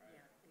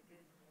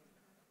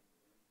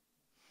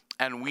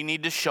 And we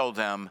need to show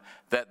them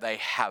that they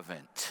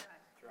haven't.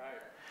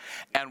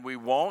 And we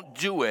won't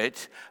do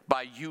it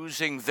by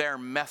using their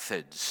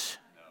methods.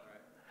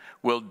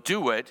 We'll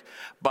do it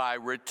by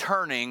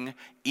returning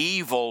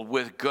evil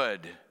with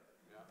good.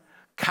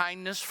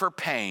 Kindness for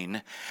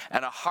pain,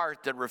 and a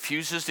heart that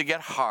refuses to get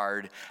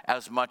hard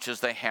as much as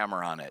they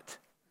hammer on it.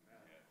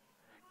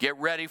 Get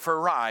ready for a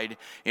ride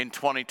in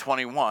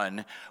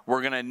 2021.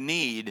 We're going to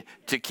need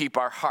to keep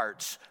our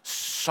hearts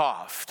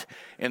soft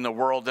in the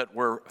world that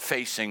we're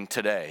facing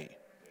today.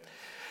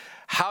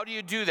 How do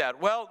you do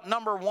that? Well,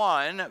 number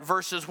 1,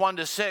 verses 1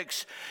 to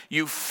 6,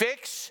 you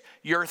fix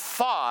your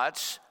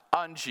thoughts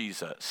on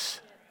Jesus.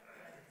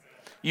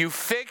 You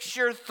fix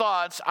your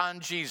thoughts on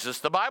Jesus.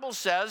 The Bible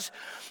says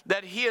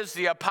that he is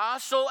the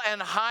apostle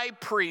and high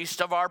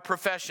priest of our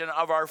profession,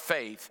 of our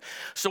faith.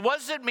 So what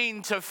does it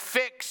mean to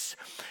fix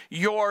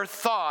your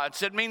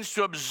thoughts? It means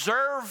to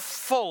observe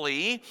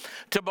fully,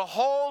 to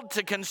behold,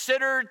 to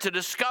consider, to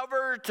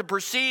discover, to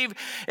perceive.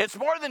 It's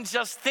more than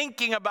just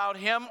thinking about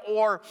him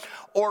or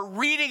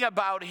reading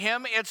about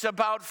him. It's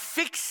about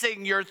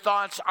fixing your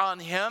thoughts on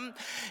him.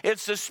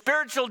 It's the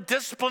spiritual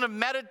discipline of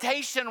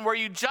meditation where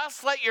you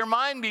just let your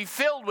mind be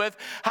filled with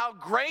how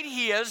great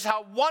he is,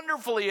 how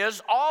wonderful he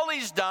is, all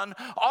he's done,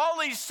 all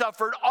he's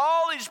suffered,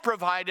 all he's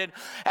provided.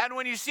 And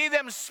when you see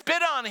them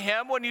spit on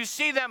him, when you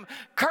see them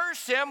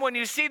curse him, when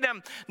you see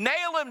them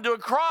nail him to a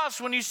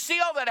cross, when you see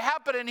all that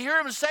happen and hear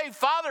him say,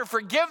 Father,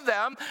 forgive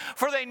them,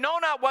 for they know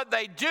not what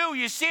they do,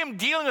 you see him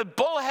dealing with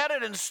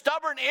bullheaded and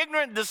stubborn,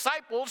 ignorant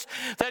disciples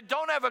that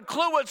don't have a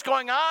clue what's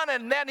going on,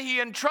 and then he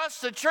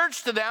entrusts the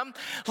church to them.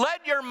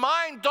 Let your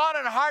mind, thought,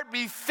 and heart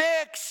be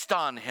fixed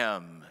on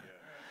him.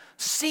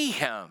 See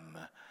him,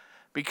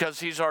 because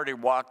he's already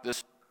walked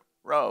this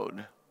road.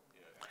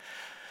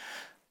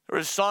 There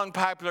was a song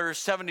popular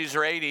 70s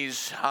or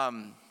 80s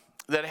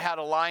that had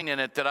a line in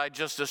it that I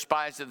just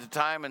despised at the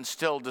time and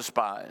still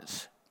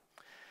despise.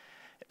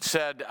 It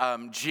said,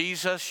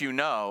 Jesus, you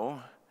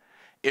know,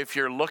 if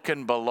you're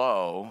looking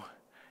below,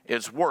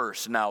 it's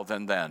worse now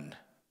than then.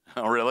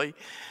 Oh, really?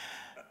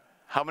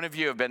 How many of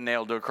you have been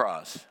nailed to a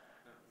cross?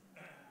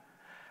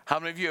 How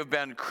many of you have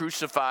been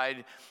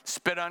crucified,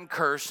 spit on,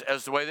 cursed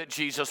as the way that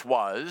Jesus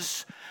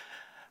was?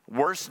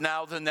 Worse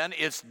now than then.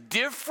 It's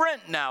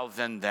different now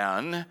than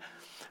then.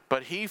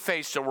 But he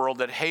faced a world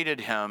that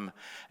hated him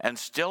and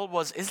still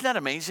was, isn't that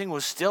amazing,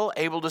 was still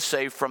able to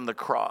save from the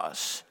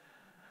cross.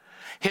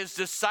 His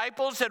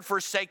disciples had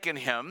forsaken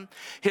him.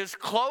 His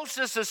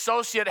closest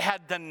associate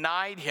had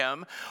denied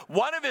him.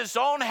 One of his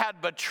own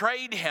had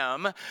betrayed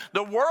him.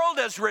 The world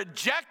has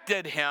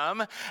rejected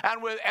him.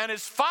 And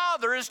his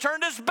Father has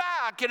turned his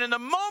back. And in the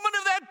moment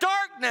of that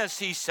darkness,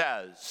 he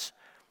says,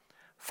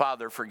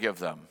 Father, forgive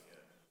them.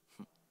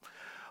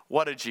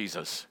 What a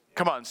Jesus.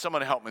 Come on,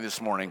 someone help me this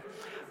morning.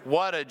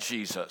 What a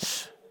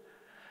Jesus.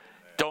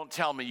 Don't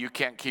tell me you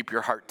can't keep your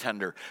heart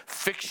tender.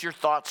 Fix your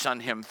thoughts on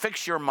him.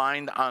 Fix your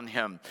mind on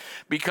him.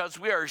 Because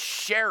we are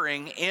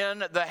sharing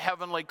in the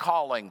heavenly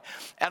calling.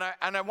 And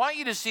I want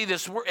you to see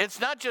this. It's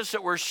not just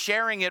that we're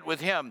sharing it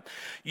with him.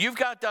 You've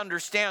got to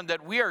understand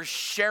that we are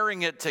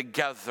sharing it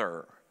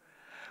together.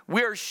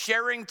 We are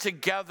sharing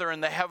together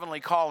in the heavenly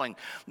calling.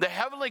 The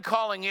heavenly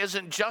calling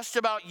isn't just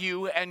about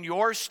you and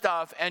your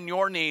stuff and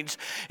your needs.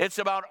 It's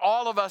about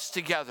all of us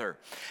together.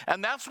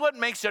 And that's what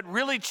makes it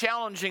really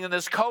challenging in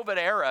this COVID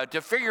era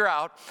to figure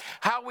out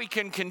how we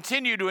can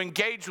continue to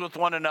engage with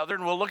one another.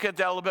 And we'll look at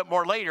that a little bit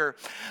more later.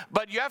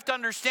 But you have to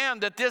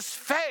understand that this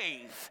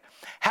faith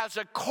has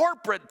a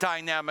corporate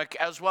dynamic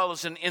as well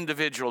as an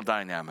individual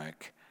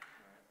dynamic.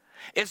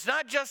 It's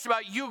not just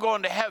about you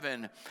going to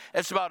heaven.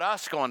 It's about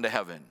us going to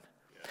heaven.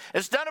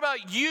 It's not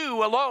about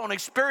you alone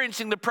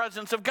experiencing the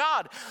presence of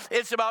God.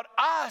 It's about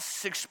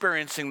us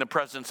experiencing the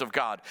presence of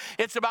God.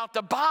 It's about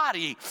the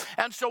body.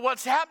 And so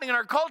what's happening in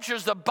our culture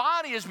is the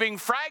body is being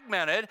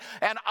fragmented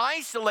and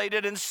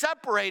isolated and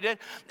separated.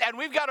 And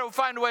we've got to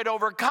find a way to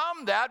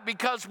overcome that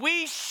because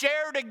we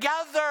share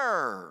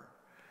together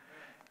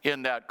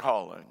in that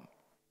calling.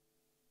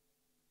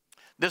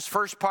 This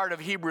first part of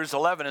Hebrews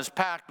 11 is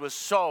packed with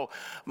so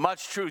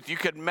much truth. You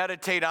could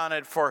meditate on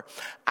it for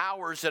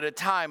hours at a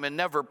time and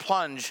never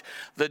plunge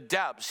the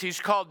depths. He's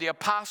called the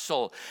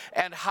apostle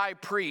and high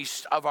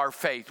priest of our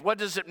faith. What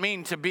does it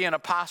mean to be an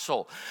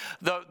apostle?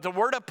 The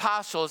word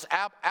apostle is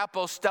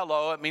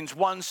apostello. It means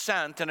one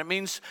sent, and it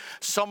means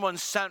someone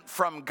sent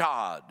from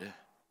God.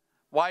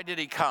 Why did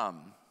he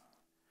come?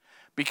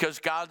 Because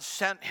God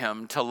sent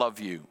him to love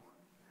you.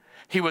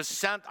 He was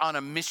sent on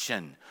a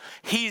mission.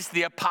 He's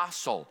the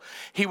apostle.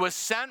 He was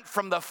sent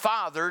from the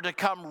Father to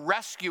come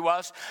rescue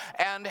us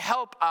and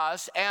help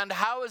us. And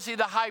how is he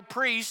the high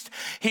priest?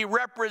 He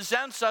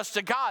represents us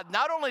to God.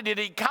 Not only did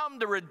he come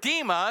to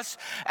redeem us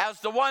as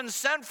the one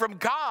sent from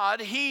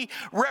God, he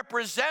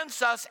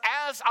represents us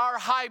as our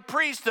high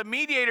priest. The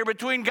mediator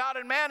between God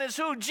and man is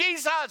who?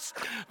 Jesus,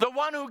 the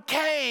one who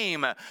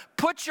came.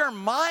 Put your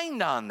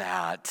mind on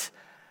that.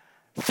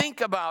 Think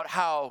about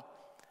how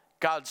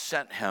God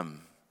sent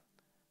him.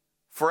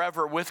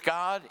 Forever with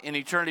God in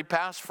eternity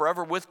past,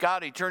 forever with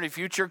God, eternity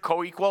future,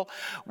 co-equal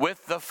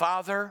with the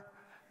Father.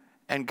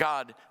 And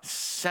God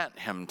sent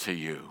him to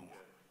you.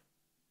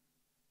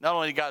 Not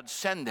only did God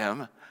send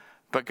him,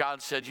 but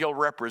God said, you'll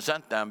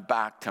represent them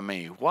back to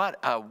me. What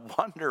a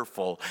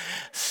wonderful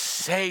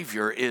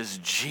Savior is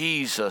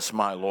Jesus,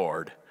 my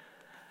Lord.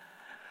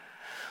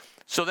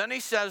 So then he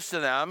says to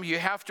them, you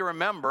have to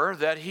remember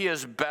that he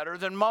is better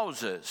than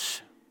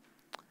Moses.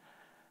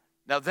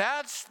 Now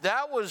that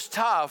was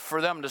tough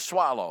for them to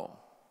swallow.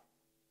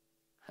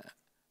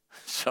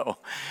 So,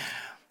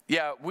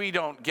 yeah, we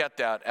don't get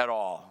that at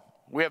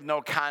all. We have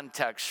no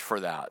context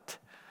for that.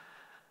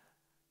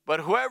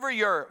 But whoever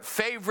your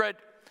favorite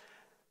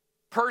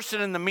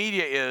person in the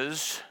media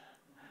is,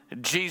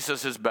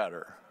 Jesus is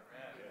better.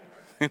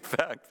 In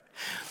fact,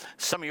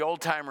 some of you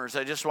old timers,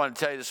 I just want to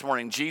tell you this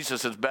morning,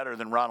 Jesus is better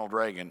than Ronald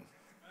Reagan.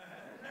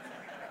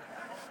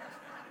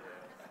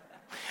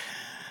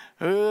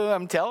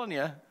 I'm telling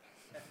you.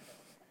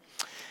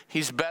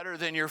 He's better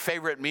than your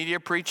favorite media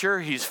preacher.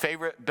 He's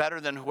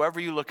better than whoever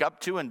you look up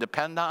to and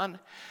depend on.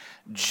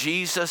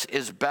 Jesus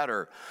is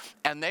better.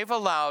 And they've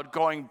allowed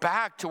going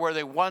back to where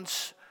they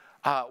once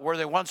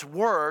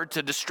were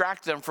to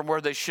distract them from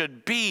where they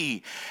should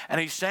be. And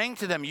he's saying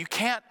to them, you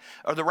can't,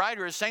 or the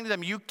writer is saying to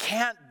them, you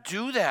can't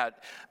do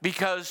that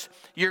because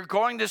you're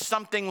going to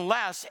something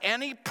less.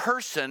 Any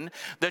person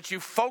that you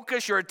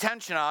focus your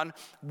attention on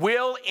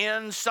will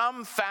in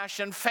some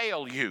fashion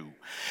fail you.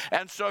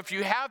 And so if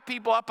you have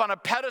people up on a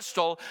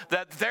pedestal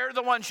that they're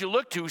the ones you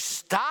look to,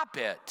 stop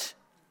it.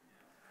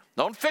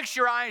 Don't fix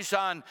your eyes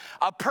on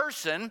a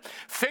person.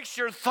 Fix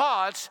your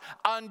thoughts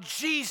on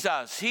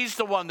Jesus. He's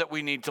the one that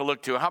we need to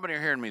look to. How many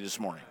are hearing me this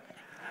morning?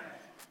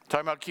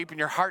 Talking about keeping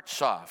your heart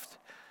soft.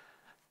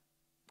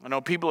 I know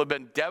people have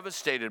been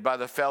devastated by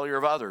the failure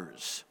of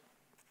others.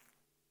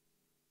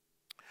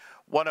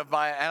 One of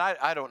my, and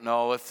I don't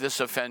know if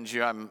this offends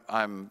you,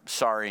 I'm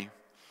sorry.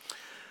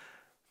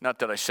 Not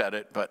that I said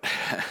it, but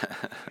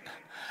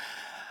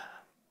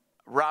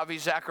Ravi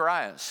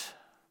Zacharias.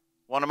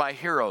 One of my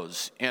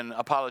heroes in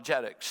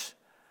apologetics,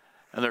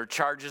 and there are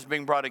charges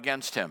being brought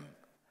against him.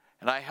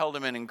 And I held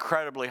him in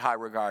incredibly high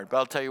regard. But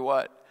I'll tell you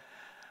what,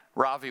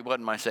 Ravi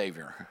wasn't my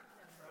Savior.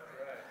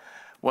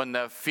 When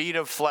the feet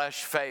of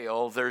flesh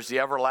fail, there's the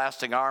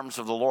everlasting arms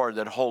of the Lord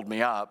that hold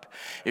me up.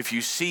 If you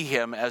see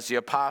him as the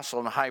apostle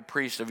and high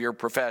priest of your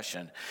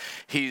profession,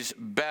 he's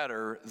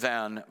better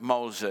than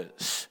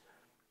Moses.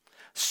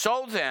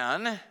 So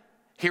then,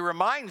 he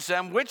reminds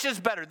them, which is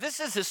better? This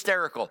is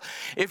hysterical.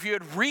 If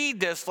you'd read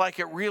this like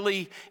it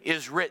really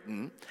is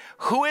written,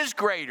 who is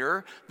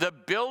greater, the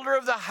builder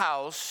of the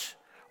house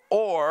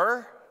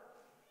or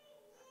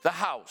the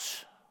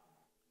house?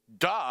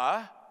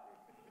 Duh.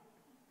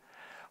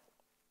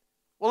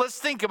 Well, let's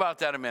think about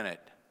that a minute.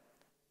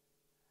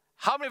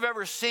 How many have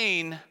ever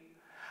seen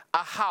a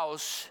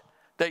house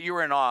that you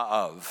were in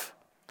awe of?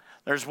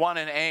 There's one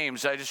in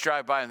Ames. I just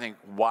drive by and think,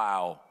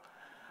 wow,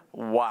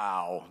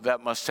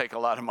 that must take a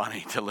lot of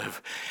money to live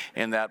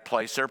in that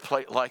place. They're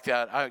like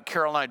that.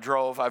 Carol and I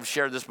drove, I've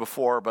shared this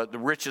before, but the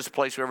richest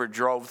place we ever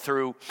drove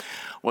through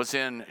was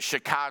in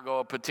Chicago,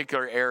 a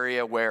particular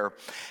area where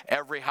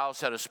every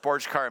house had a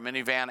sports car, a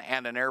minivan,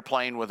 and an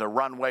airplane with a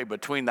runway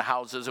between the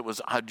houses.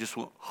 I just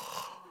went,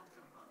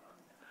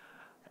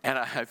 and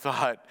I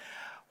thought,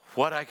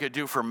 what I could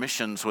do for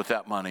missions with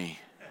that money.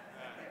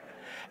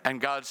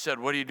 And God said,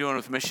 what are you doing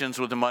with missions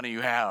with the money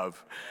you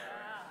have?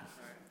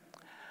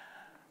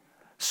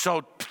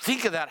 So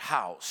think of that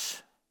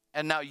house,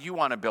 and now you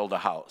want to build a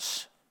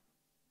house.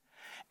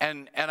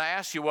 And I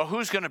asked you, well,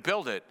 who's going to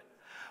build it?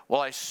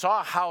 Well, I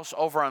saw a house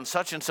over on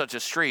such and such a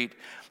street,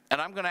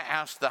 and I'm going to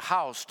ask the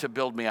house to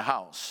build me a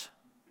house.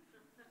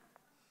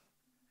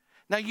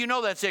 Now, you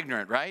know that's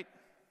ignorant, right?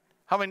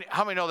 How many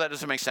know that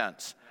doesn't make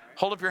sense?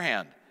 Hold up your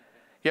hand.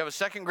 You have a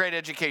second grade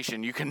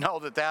education. You can know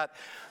that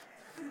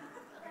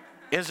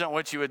isn't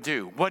what you would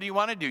do. What do you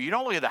want to do? You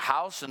don't look at the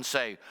house and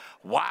say,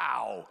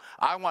 wow,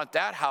 I want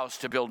that house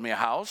to build me a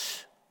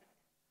house.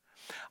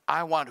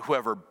 I want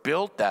whoever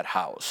built that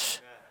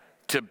house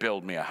to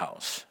build me a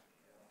house.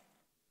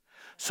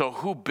 So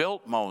who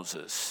built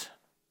Moses?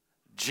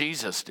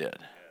 Jesus did.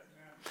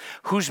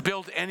 Who's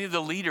built any of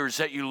the leaders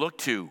that you look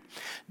to?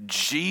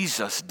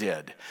 Jesus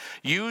did.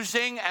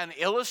 Using an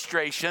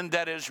illustration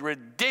that is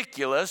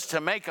ridiculous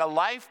to make a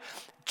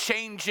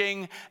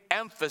life-changing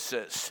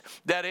emphasis,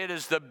 that it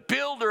is the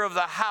builder of the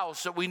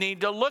house that we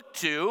need to look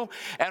to,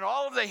 and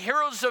all of the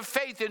heroes of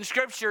faith in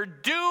Scripture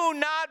do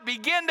not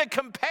begin to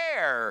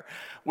compare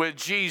with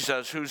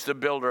Jesus, who's the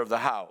builder of the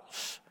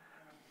house.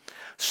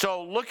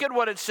 So look at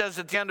what it says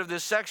at the end of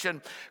this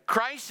section.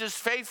 Christ is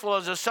faithful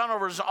as a son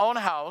over his own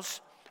house,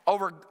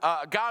 over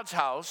God's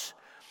house,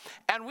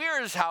 and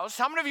we're his house.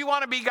 How many of you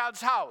want to be God's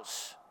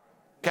house?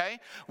 Okay,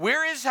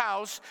 we're his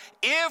house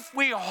if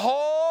we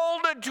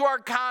hold to our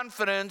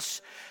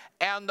confidence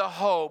and the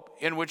hope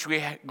in which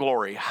we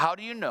glory. How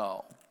do you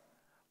know?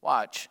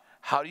 Watch.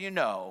 How do you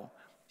know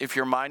if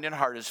your mind and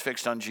heart is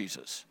fixed on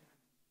Jesus?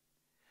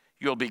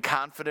 You'll be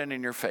confident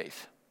in your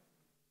faith,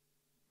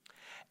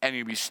 and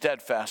you'll be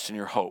steadfast in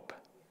your hope.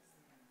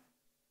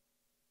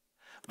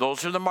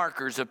 Those are the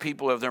markers of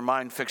people who have their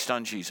mind fixed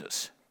on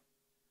Jesus.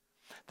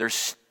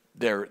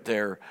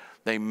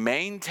 They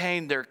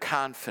maintain their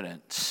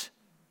confidence,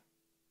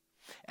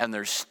 and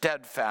they're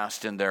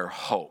steadfast in their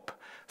hope.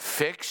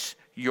 Fix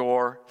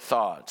your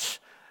thoughts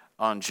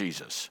on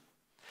Jesus.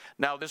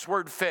 Now, this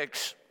word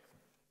fix,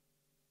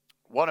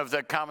 one of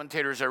the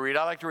commentators I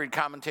like to read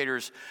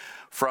commentators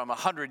from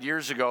 100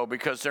 years ago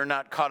because they're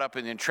not caught up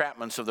in the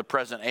entrapments of the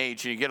present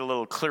age, and you get a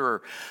little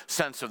clearer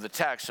sense of the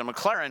text. And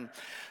McLaren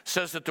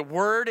says that the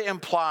word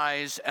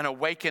implies an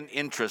awakened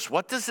interest.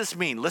 What does this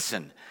mean?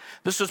 Listen,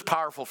 this was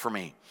powerful for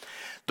me.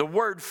 The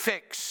word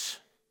fix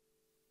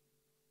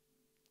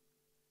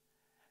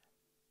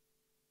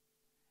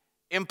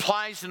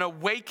implies an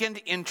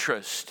awakened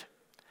interest,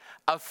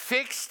 a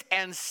fixed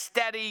and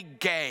steady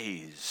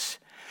gaze.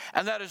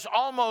 And that is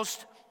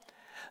almost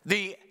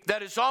the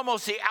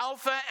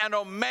alpha and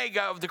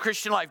omega of the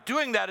Christian life.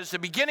 Doing that is the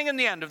beginning and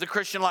the end of the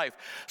Christian life.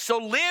 So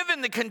live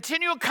in the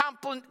continual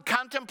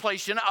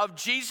contemplation of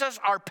Jesus,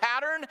 our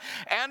pattern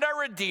and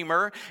our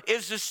Redeemer,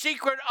 is the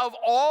secret of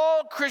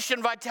all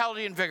Christian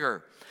vitality and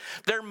vigor.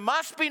 There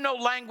must be no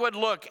languid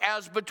look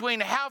as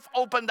between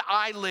half-opened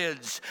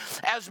eyelids,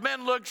 as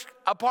men look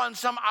upon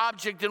some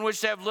object in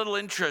which they have little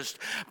interest.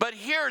 But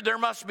here there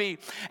must be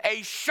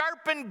a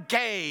sharpened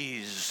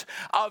gaze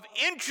of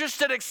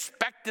interested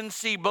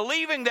expectancy,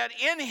 believing that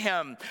in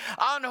him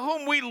on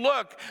whom we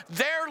look,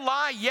 there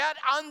lie yet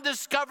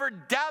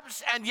undiscovered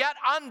depths and yet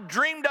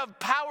undreamed of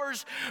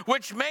powers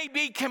which may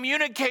be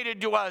communicated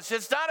to us.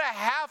 It's not a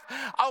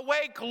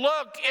half-awake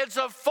look, it's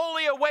a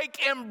fully awake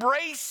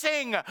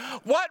embracing.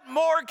 What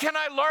more can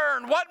I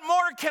learn? What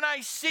more can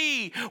I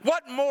see?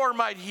 What more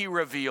might he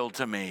reveal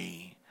to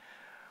me?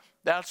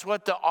 That's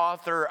what the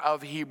author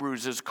of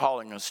Hebrews is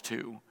calling us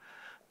to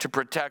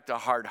protect a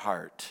hard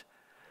heart.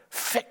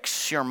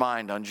 Fix your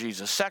mind on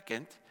Jesus.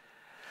 Second,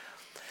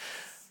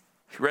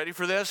 you ready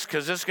for this?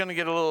 Because this is going to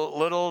get a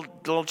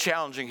little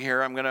challenging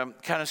here. I'm going to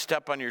kind of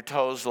step on your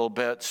toes a little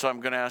bit, so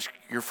I'm going to ask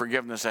your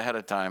forgiveness ahead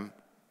of time.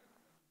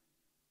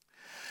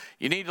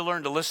 You need to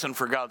learn to listen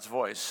for God's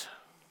voice.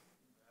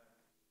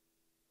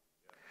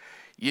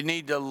 You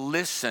need to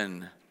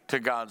listen to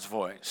God's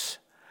voice.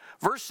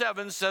 Verse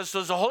 7 says,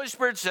 so as the Holy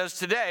Spirit says,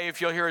 today, if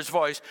you'll hear his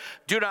voice,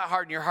 do not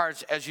harden your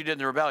hearts as you did in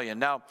the rebellion.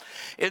 Now,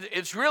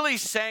 it's really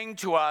saying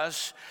to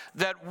us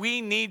that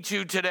we need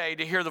to today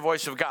to hear the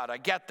voice of God. I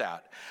get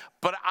that.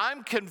 But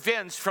I'm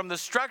convinced from the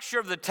structure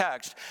of the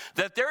text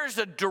that there is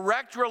a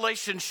direct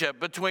relationship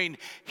between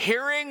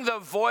hearing the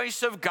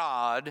voice of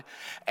God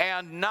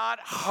and not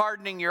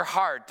hardening your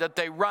heart, that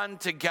they run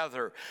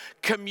together.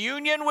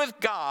 Communion with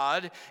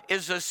God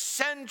is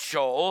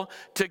essential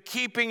to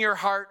keeping your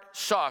heart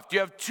soft. You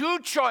have two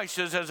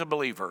choices as a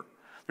believer.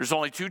 There's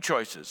only two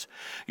choices.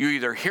 You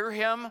either hear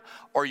him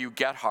or you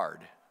get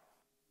hard.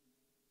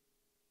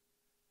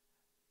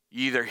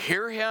 You either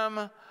hear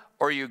him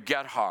or you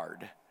get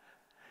hard.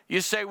 You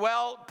say,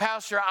 well,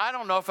 Pastor, I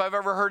don't know if I've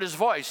ever heard his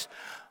voice.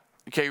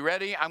 Okay,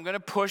 ready? I'm going to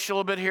push a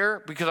little bit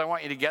here because I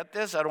want you to get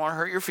this. I don't want to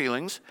hurt your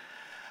feelings.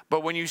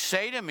 But when you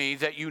say to me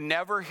that you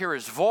never hear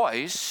his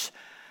voice,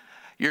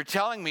 you're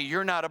telling me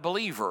you're not a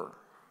believer.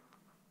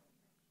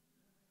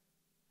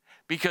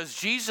 Because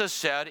Jesus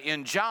said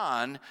in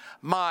John,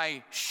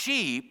 my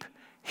sheep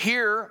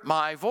hear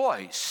my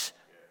voice.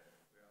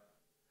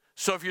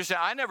 So if you're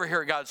saying, I never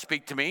hear God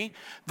speak to me,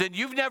 then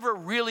you've never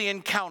really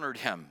encountered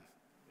him.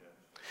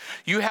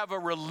 You have a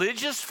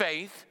religious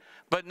faith,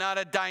 but not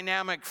a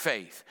dynamic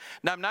faith.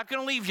 Now, I'm not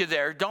going to leave you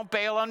there. Don't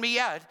bail on me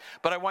yet,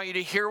 but I want you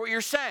to hear what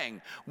you're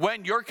saying.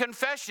 When your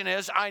confession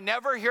is, I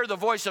never hear the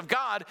voice of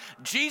God,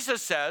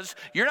 Jesus says,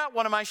 you're not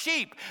one of my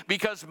sheep,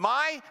 because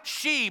my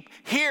sheep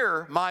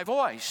hear my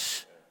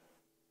voice.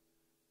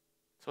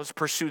 So let's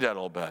pursue that a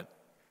little bit.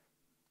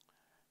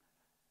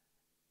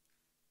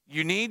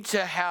 You need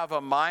to have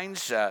a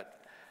mindset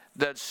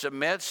that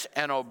submits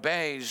and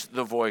obeys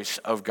the voice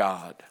of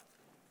God.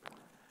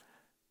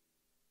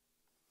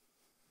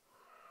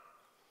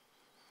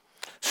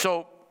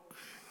 So,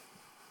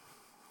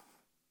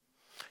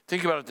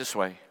 think about it this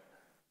way.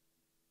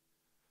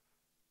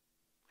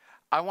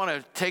 I want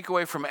to take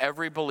away from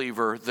every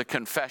believer the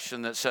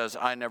confession that says,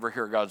 I never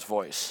hear God's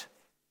voice.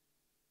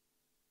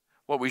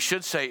 What we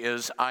should say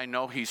is, I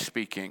know he's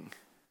speaking,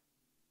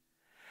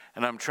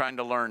 and I'm trying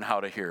to learn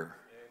how to hear.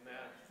 Amen.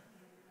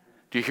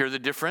 Do you hear the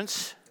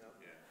difference?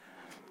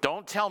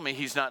 Don't tell me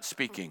he's not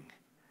speaking,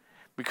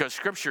 because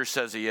Scripture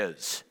says he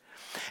is.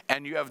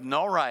 And you have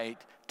no right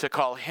to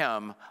call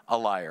him a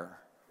liar.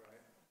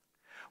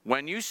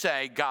 When you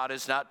say God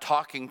is not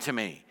talking to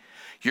me,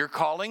 you're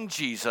calling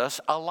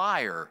Jesus a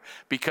liar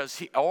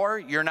or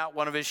you're not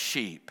one of his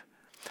sheep.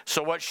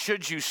 So what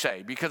should you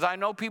say? Because I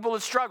know people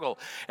that struggle,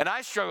 and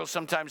I struggle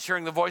sometimes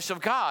hearing the voice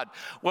of God.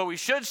 What we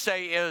should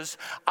say is,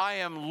 I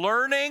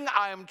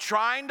am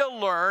trying to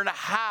learn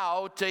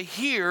how to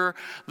hear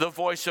the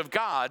voice of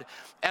God,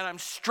 and I'm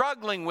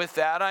struggling with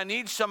that. I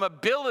need some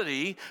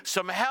ability,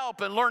 some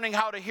help in learning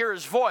how to hear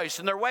his voice,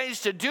 and there are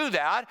ways to do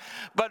that,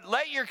 but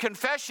let your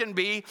confession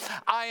be,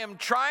 I am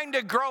trying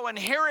to grow in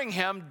hearing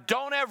him.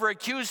 Don't ever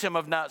accuse him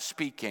of not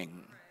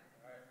speaking.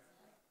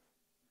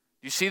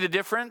 You see the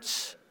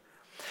difference?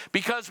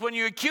 Because when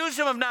you accuse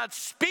him of not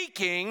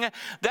speaking,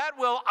 that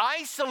will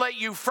isolate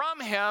you from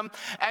him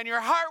and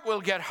your heart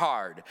will get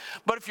hard.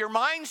 But if your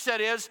mindset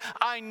is,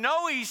 I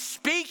know he's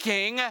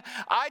speaking,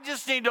 I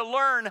just need to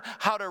learn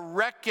how to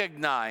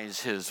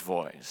recognize his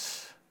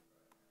voice.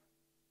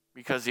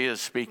 Because he is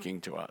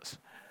speaking to us.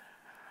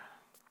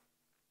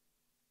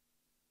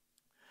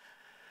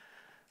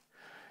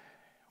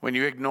 When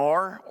you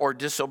ignore or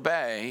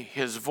disobey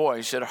his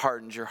voice, it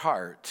hardens your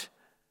heart.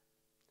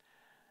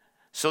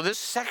 So this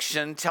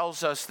section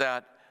tells us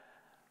that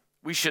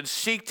we should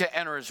seek to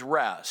enter his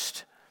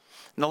rest.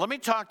 Now let me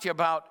talk to you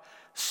about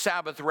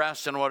Sabbath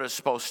rest and what it's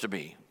supposed to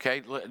be,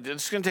 okay?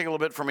 It's going to take a little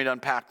bit for me to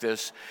unpack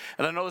this.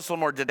 And I know it's a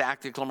little more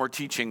didactic, a little more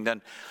teaching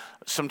than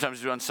sometimes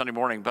we do on Sunday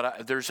morning,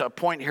 but there's a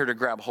point here to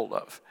grab hold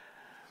of.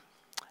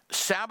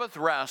 Sabbath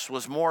rest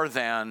was more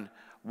than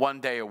one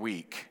day a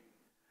week.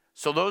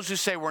 So those who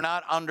say we're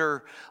not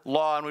under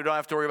law and we don't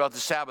have to worry about the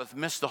Sabbath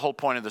miss the whole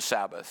point of the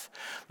Sabbath.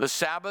 The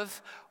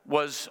Sabbath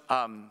was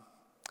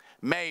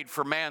made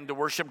for man to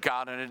worship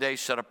God in a day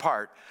set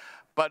apart.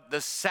 But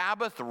the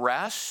Sabbath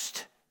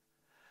rest,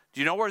 do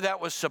you know where that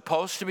was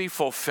supposed to be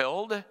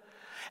fulfilled?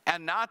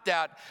 And not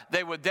that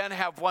they would then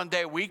have one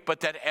day a week,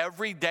 but that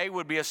every day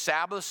would be a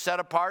Sabbath set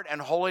apart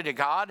and holy to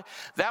God.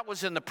 That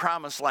was in the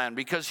Promised Land,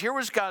 because here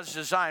was God's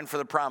design for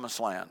the Promised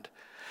Land.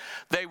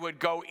 They would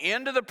go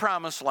into the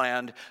Promised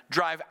Land,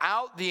 drive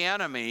out the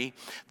enemy,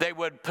 they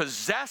would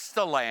possess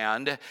the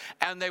land,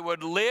 and they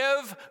would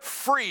live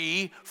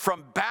free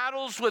from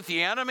battles with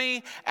the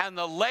enemy and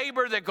the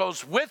labor that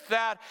goes with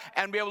that,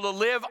 and be able to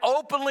live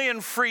openly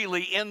and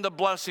freely in the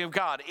blessing of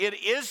God. It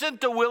isn't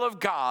the will of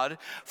God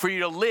for you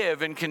to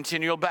live in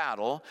continual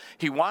battle.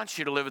 He wants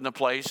you to live in the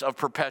place of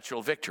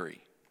perpetual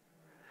victory.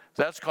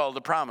 That's called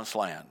the Promised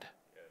Land.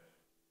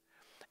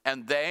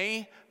 And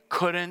they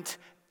couldn't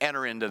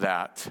enter into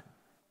that.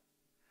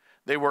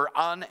 They were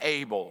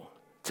unable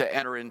to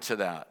enter into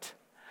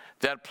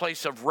that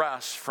place of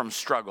rest from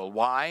struggle.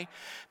 Why?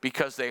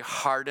 Because they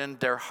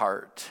hardened their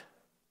heart.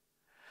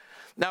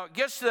 Now, it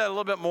gets to that a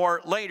little bit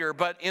more later,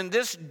 but in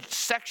this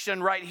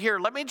section right here,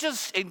 let me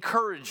just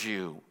encourage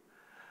you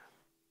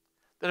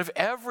that if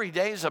every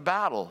day is a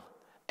battle,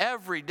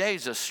 every day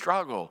is a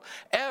struggle,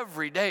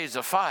 every day is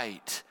a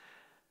fight,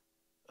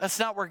 that's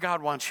not where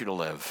God wants you to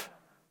live.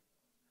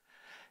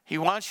 He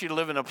wants you to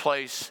live in a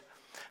place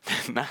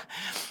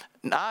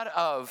not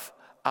of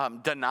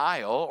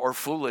denial or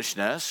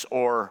foolishness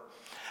or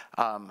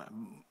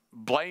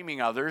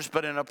blaming others,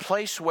 but in a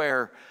place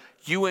where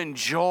you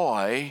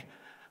enjoy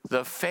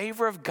the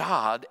favor of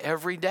God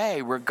every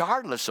day,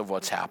 regardless of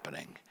what's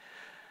happening.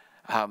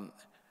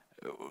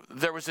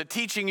 There was a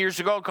teaching years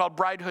ago called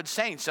Bridehood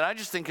Saints, and I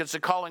just think it's a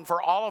calling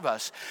for all of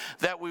us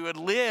that we would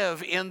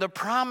live in the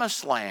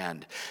Promised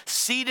Land,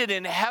 seated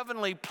in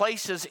heavenly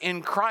places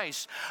in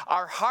Christ,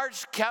 our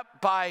hearts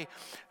kept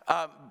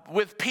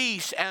with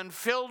peace and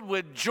filled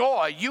with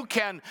joy. You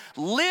can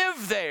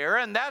live there,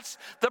 and that's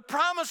the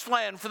Promised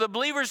Land for the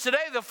believers today.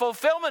 The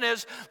fulfillment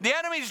is the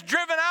enemy's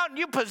driven out and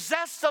you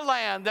possess the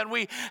land, and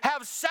we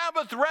have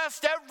Sabbath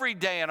rest every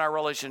day in our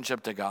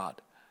relationship to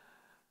God.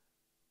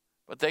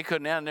 But they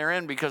couldn't enter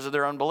in because of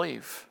their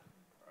unbelief.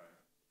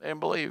 They didn't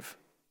believe.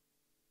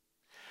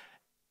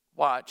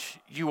 Watch,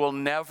 you will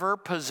never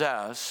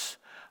possess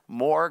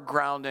more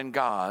ground in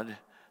God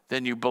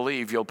than you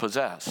believe you'll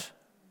possess.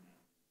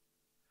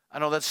 I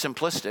know that's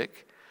simplistic,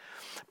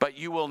 but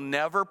you will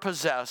never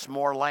possess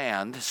more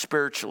land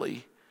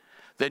spiritually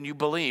than you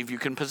believe you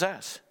can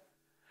possess.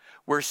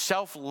 We're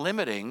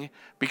self-limiting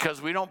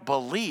because we don't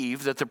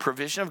believe that the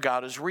provision of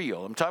God is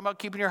real. I'm talking about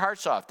keeping your heart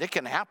soft. It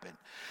can happen.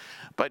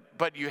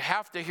 But you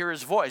have to hear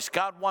his voice.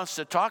 God wants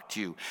to talk to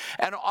you.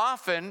 And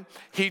often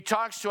he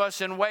talks to us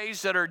in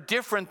ways that are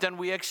different than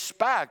we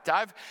expect.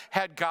 I've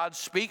had God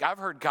speak. I've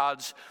heard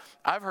God's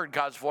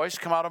voice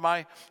come out of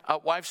my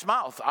wife's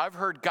mouth. I've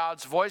heard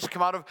God's voice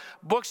come out of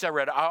books I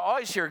read. I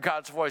always hear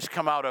God's voice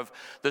come out of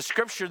the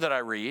scripture that I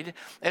read.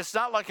 It's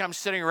not like I'm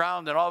sitting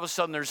around and all of a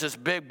sudden there's this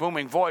big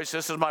booming voice.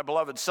 This is my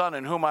beloved son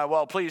in whom I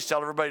well please.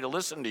 Tell everybody to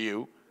listen to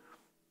you.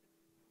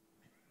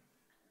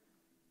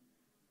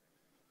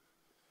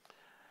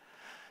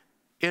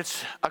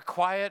 It's a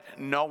quiet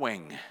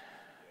knowing.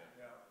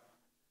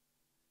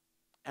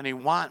 And he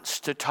wants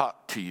to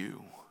talk to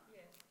you.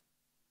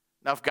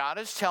 Now, if God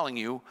is telling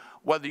you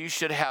whether you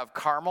should have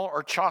caramel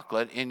or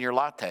chocolate in your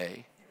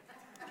latte,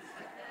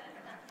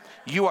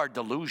 you are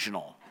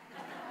delusional.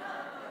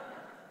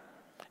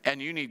 And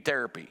you need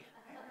therapy.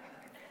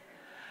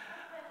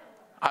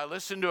 I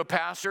listened to a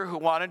pastor who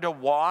wanted to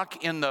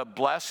walk in the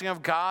blessing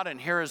of God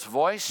and hear his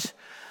voice.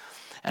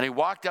 And he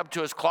walked up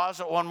to his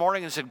closet one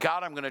morning and said,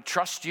 God, I'm going to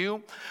trust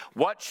you.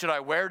 What should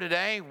I wear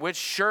today? Which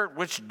shirt,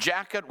 which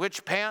jacket,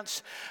 which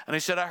pants? And he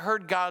said, I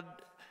heard God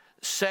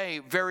say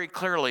very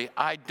clearly,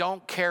 I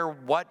don't care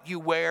what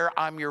you wear.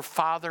 I'm your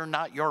father,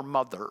 not your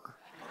mother.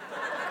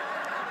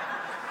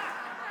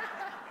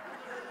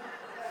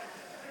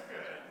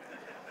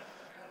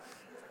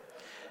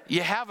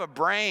 You have a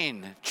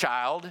brain,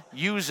 child.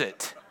 Use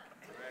it.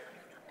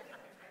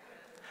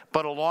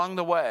 But along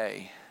the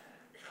way,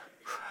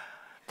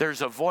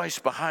 there's a voice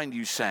behind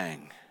you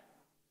saying,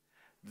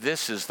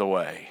 this is the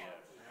way.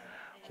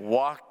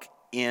 Walk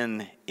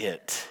in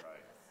it.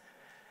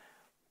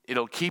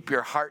 It'll keep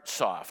your heart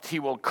soft. He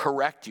will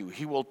correct you.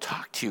 He will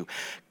talk to you.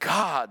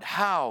 God,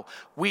 how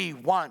we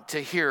want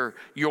to hear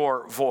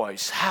your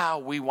voice. How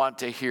we want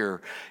to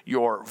hear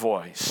your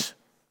voice.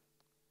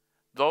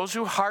 Those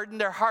who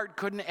hardened their heart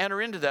couldn't enter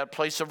into that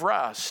place of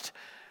rest.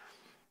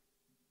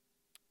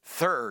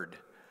 Third,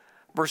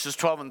 verses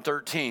 12 and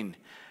 13,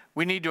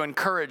 we need to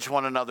encourage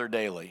one another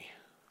daily.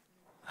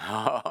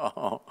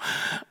 Oh,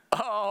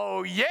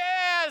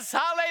 yes,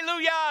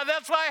 hallelujah.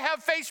 That's why I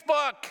have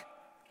Facebook.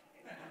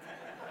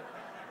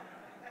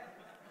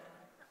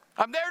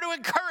 I'm there to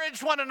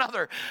encourage one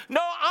another. No,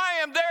 I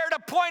am there to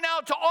point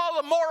out to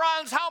all the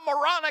morons how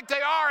moronic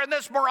they are in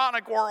this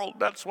moronic world.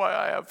 That's why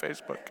I have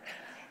Facebook.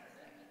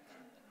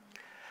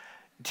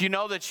 Do you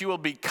know that you will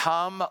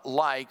become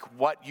like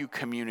what you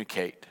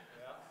communicate?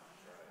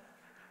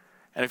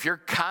 And if you're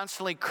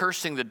constantly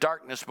cursing the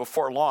darkness,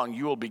 before long,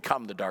 you will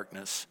become the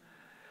darkness.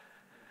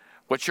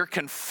 What you're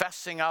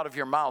confessing out of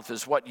your mouth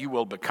is what you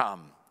will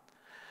become.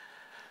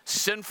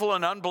 Sinful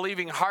and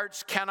unbelieving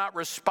hearts cannot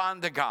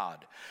respond to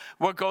God.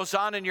 What goes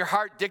on in your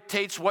heart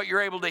dictates what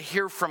you're able to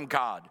hear from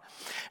God.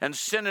 And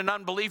sin and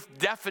unbelief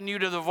deafen you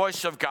to the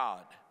voice of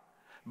God.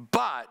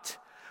 But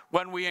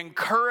when we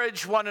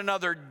encourage one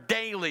another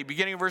daily,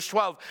 beginning of verse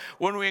 12,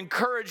 when we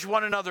encourage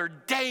one another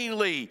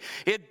daily,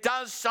 it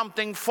does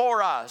something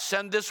for us.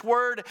 And this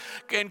word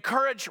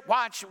encourage,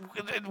 watch,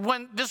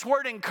 when this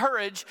word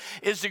encourage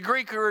is the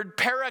Greek word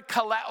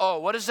parakaleo.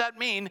 What does that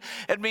mean?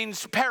 It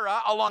means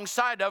para,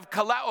 alongside of,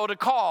 kaleo, to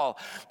call.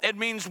 It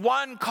means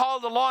one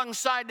called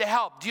alongside to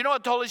help. Do you know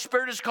what the Holy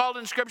Spirit is called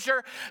in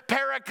Scripture?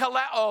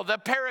 Parakaleo, the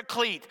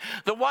paraclete,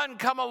 the one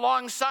come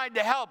alongside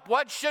to help.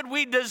 What should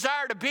we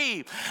desire to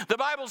be? The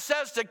Bible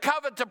says to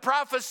covet to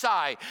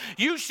prophesy.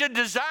 You should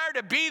desire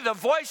to be the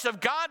voice of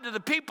God to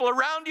the people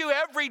around you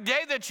every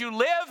day that you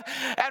live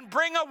and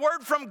bring a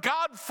word from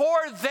God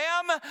for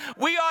them.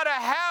 We ought to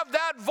have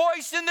that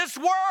voice in this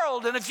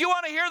world. And if you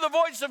want to hear the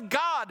voice of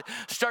God,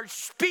 start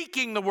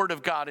speaking the word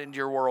of God into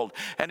your world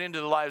and into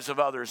the lives of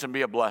others and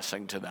be a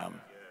blessing to them.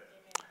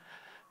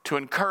 To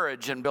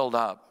encourage and build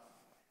up.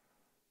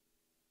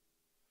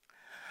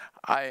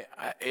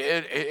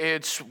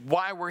 It's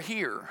why we're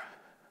here.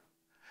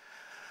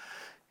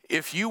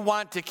 If you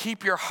want to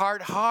keep your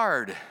heart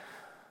hard,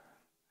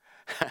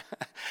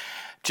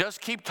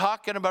 just keep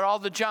talking about all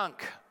the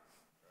junk.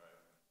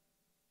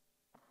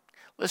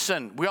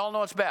 Listen, we all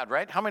know it's bad,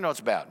 right? How many know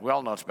it's bad? We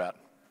all know it's bad.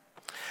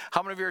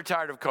 How many of you are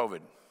tired of COVID?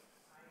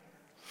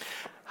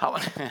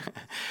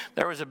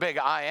 There was a big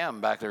I am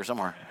back there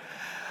somewhere.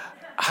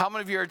 How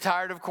many of you are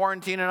tired of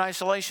quarantine and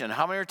isolation?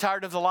 How many are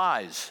tired of the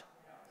lies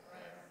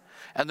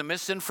and the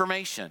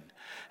misinformation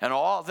and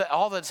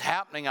all that's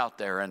happening out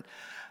there? And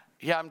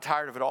yeah, I'm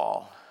tired of it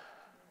all.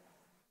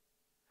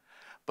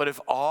 But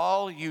if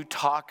all you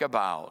talk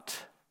about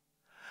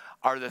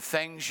are the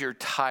things you're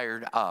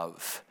tired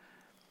of,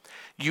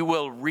 you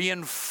will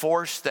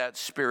reinforce that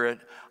spirit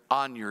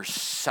on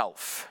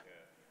yourself.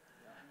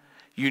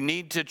 You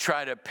need to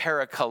try to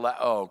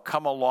parakaleo,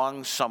 come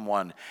along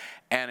someone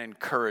and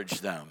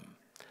encourage them.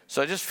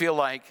 So I just feel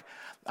like,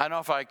 I don't know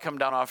if I come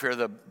down off here,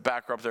 the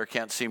back row up there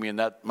can't see me, and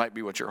that might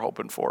be what you're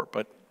hoping for,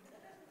 but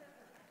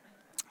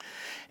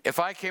if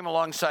I came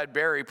alongside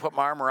Barry, put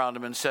my arm around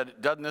him and said,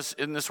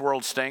 isn't this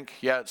world stink?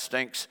 Yeah, it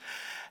stinks.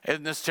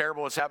 Isn't this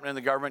terrible what's happening in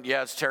the government?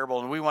 Yeah, it's terrible.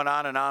 And we went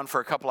on and on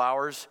for a couple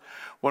hours.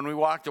 When we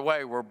walked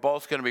away, we're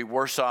both going to be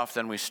worse off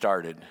than we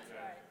started. That's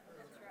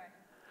right.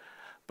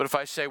 But if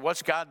I say,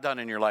 what's God done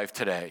in your life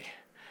today?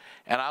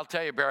 And I'll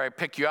tell you, Barry, I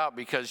pick you out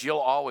because you'll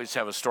always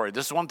have a story.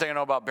 This is one thing I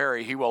know about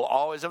Barry. He will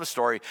always have a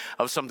story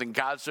of something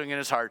God's doing in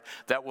his heart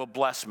that will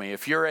bless me.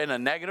 If you're in a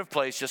negative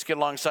place, just get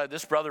alongside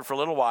this brother for a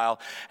little while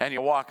and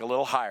you'll walk a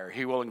little higher.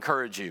 He will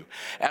encourage you.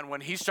 And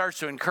when he starts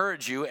to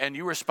encourage you and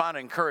you respond to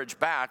encourage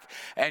back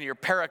and you're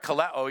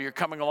parakaleo, you're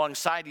coming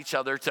alongside each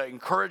other to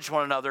encourage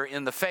one another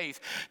in the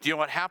faith, do you know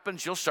what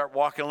happens? You'll start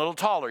walking a little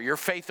taller. Your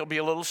faith will be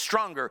a little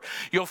stronger.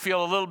 You'll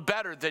feel a little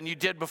better than you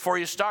did before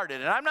you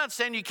started. And I'm not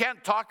saying you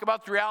can't talk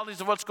about the realities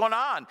of what's going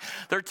on.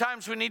 There are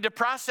times we need to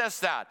process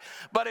that.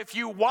 But if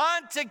you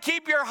want to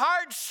keep your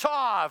heart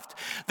soft,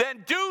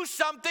 then do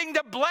something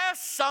to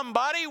bless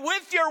somebody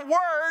with your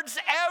words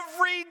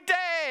every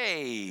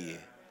day.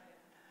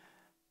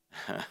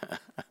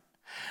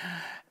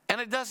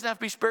 And it doesn't have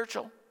to be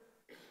spiritual.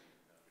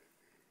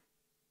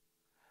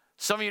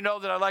 Some of you know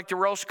that I like to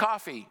roast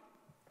coffee.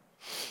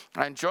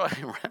 I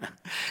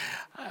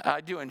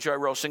do enjoy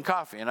roasting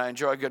coffee, and I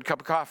enjoy a good cup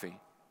of coffee.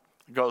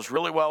 It goes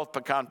really well with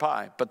pecan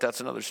pie, but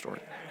that's another story.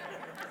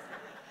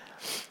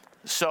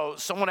 So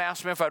someone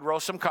asked me if I'd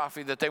roast some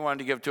coffee that they wanted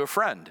to give to a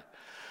friend.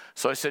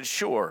 So I said,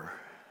 sure.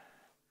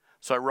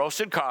 So I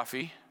roasted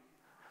coffee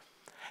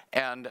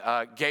and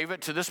gave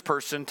it to this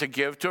person to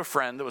give to a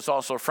friend that was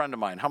also a friend of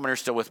mine. How many are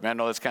still with me? I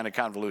know that's kind of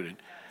convoluted.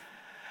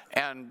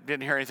 And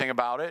didn't hear anything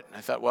about it. I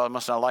thought, well, I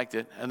must not have liked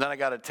it. And then I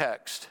got a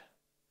text.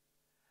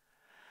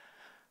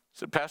 It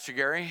said, Pastor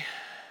Gary,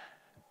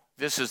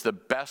 this is the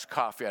best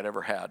coffee I'd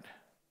ever had.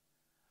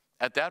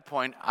 At that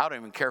point, I don't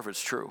even care if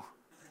it's true.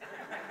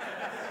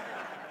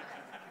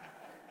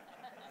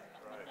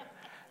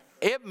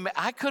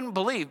 I couldn't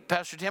believe,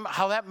 Pastor Tim,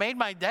 how that made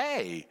my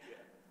day.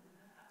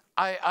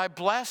 I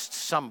blessed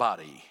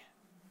somebody.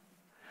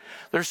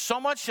 There's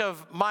so much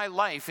of my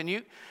life,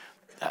 and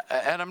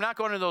I'm not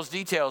going into those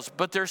details,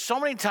 but there's so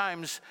many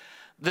times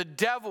the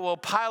devil will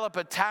pile up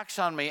attacks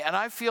on me, and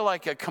I feel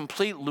like a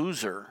complete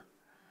loser.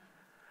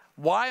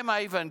 Why am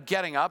I even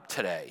getting up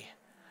today?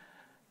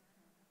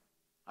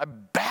 I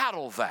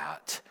battle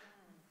that.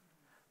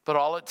 But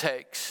all it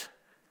takes,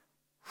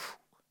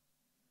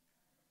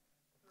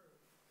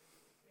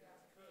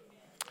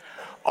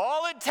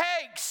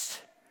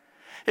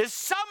 is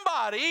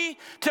somebody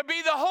to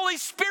be the Holy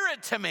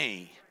Spirit to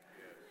me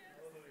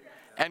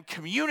and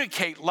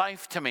communicate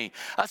life to me.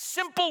 A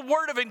simple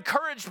word of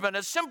encouragement,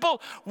 a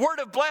simple word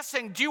of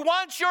blessing. Do you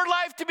want your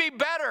life to be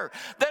better?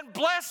 Then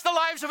bless the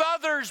lives of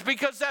others,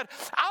 because that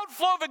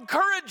outflow of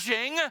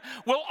encouraging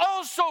will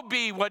also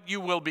be what you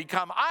will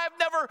become. I have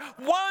never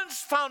once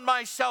found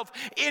myself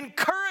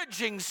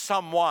encouraging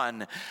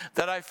someone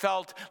that I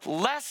felt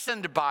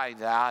lessened by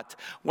that.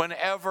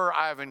 Whenever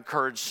I've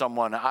encouraged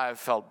someone, I have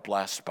felt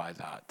blessed by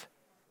that.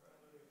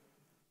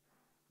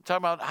 I'm talking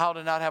about how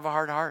to not have a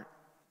hard heart.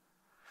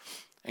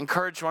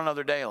 Encourage one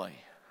another daily.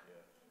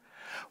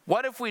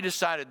 What if we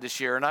decided this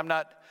year, and I'm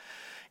not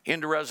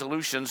into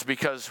resolutions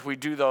because we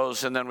do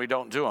those and then we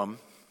don't do them,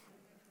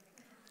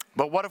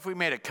 but what if we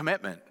made a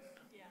commitment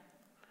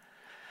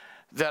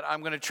that I'm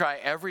going to try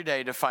every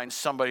day to find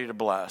somebody to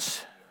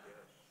bless?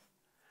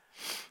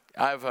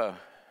 I have a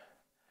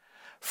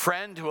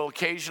friend who will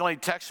occasionally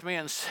text me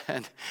and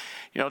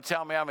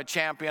tell me I'm a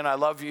champion. I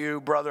love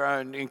you, brother.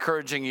 I'm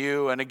encouraging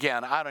you. And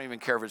again, I don't even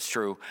care if it's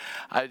true.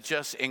 It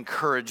just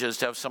encourages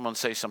to have someone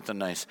say something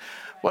nice.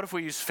 What if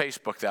we use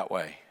Facebook that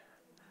way?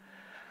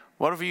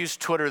 What if we use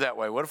Twitter that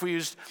way? What if we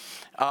used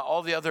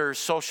all the other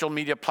social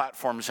media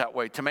platforms that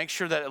way to make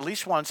sure that at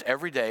least once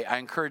every day I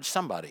encourage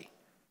somebody?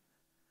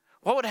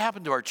 What would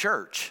happen to our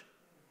church?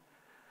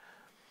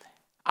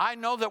 I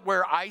know that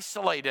we're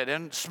isolated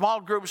and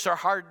small groups are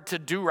hard to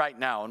do right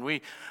now, and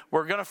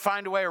we're going to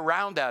find a way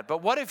around that.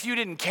 But what if you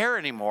didn't care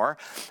anymore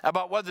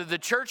about whether the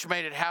church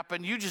made it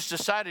happen? You just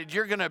decided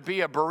you're going to be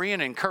a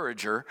Berean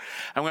encourager.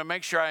 I'm going to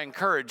make sure I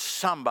encourage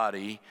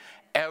somebody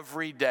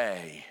every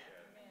day.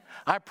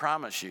 I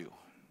promise you,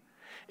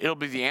 it'll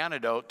be the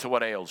antidote to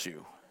what ails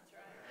you.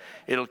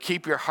 It'll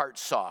keep your heart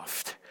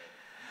soft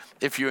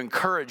if you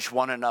encourage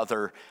one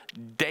another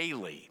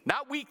daily.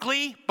 Not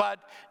weekly,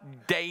 but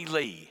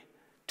daily.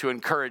 To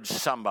encourage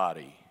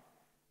somebody.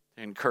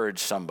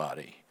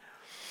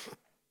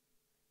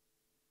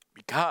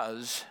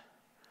 Because,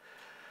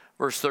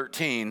 verse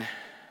 13,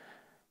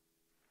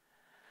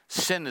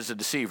 sin is a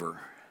deceiver,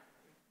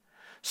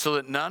 so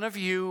that none of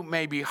you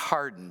may be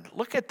hardened.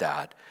 Look at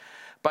that,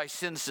 by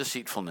sin's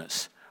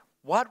deceitfulness.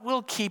 What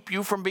will keep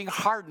you from being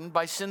hardened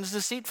by sin's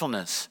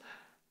deceitfulness?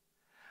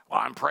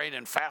 Well, I'm praying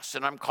and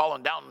fasting, I'm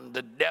calling down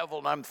the devil,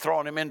 and I'm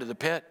throwing him into the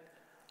pit.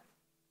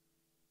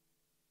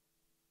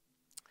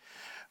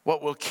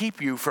 What will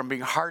keep you from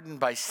being hardened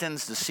by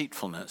sin's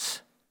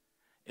deceitfulness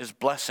is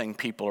blessing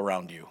people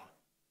around you.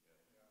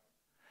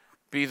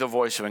 Be the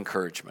voice of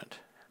encouragement.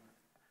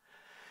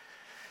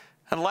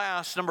 And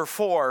last, number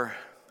 4,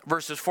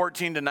 verses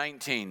 14 to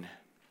 19.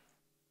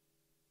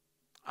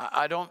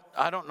 I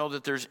don't know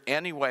that there's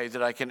any way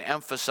that I can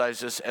emphasize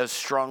this as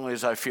strongly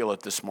as I feel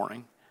it this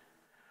morning.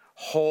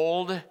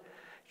 Hold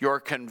your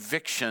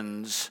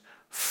convictions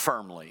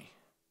firmly.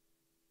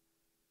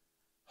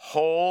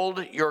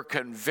 Hold your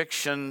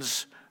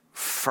convictions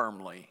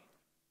firmly.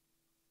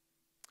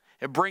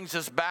 It brings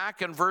us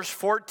back in verse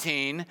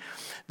 14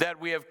 that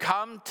we have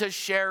come to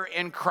share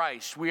in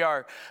Christ.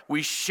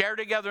 We share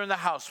together in the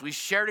house. We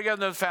share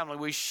together in the family.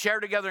 We share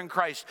together in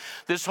Christ.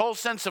 This whole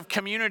sense of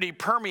community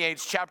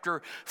permeates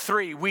chapter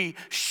 3. We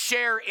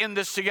share in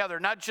this together,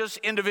 not just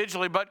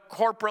individually, but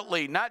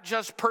corporately, not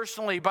just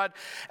personally, but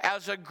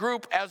as a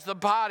group, as the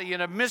body, in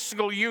a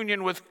mystical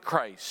union with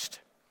Christ.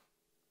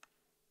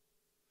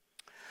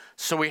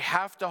 So we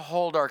have to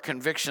hold our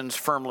convictions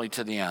firmly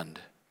to the end.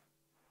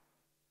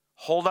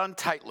 Hold on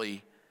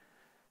tightly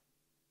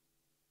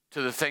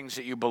to the things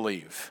that you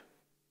believe.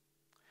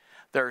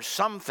 There are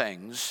some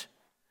things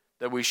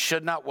that we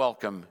should not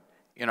welcome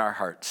in our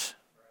hearts.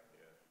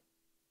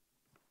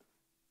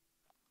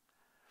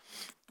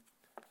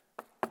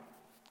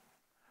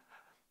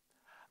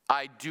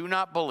 I do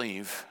not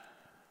believe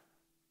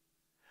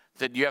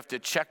that you have to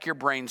check your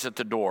brains at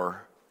the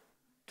door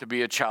to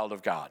be a child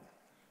of God.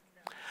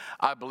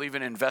 I believe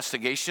in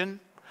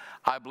investigation.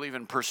 I believe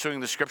in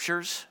pursuing the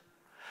scriptures.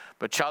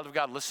 But child of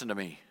God, listen to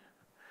me.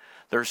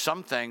 There are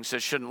some things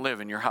that shouldn't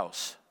live in your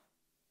house.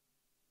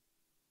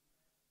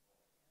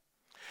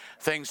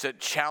 Things that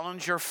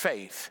challenge your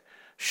faith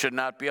should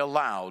not be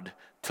allowed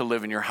to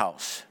live in your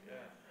house.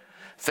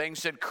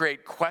 Things that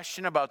create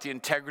question about the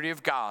integrity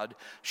of God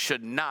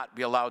should not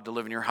be allowed to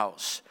live in your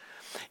house.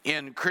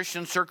 In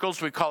Christian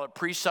circles, we call it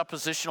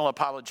presuppositional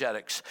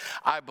apologetics.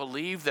 I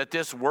believe that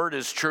this word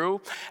is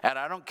true, and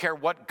I don't care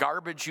what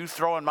garbage you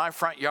throw in my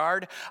front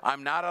yard.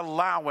 I'm not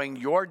allowing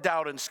your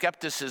doubt and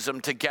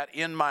skepticism to get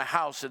in my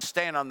house and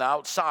stand on the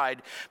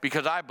outside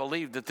because I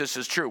believe that this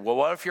is true. Well,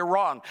 what if you're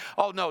wrong?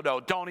 Oh, no,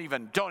 don't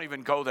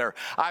even go there.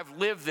 I've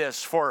lived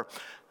this for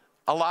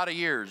a lot of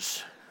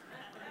years.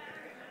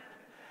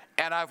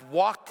 And I've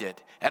walked it,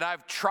 and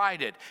I've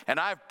tried it, and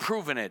I've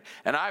proven it,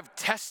 and I've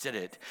tested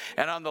it.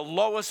 And on the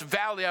lowest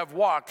valley I've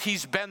walked,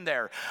 he's been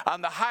there.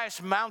 On the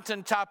highest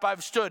mountaintop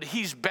I've stood,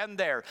 he's been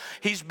there.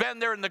 He's been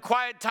there in the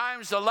quiet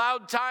times, the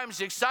loud times,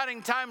 the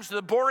exciting times,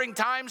 the boring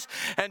times.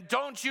 And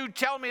don't you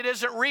tell me it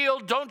isn't real.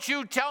 Don't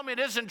you tell me it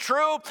isn't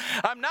true.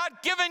 I'm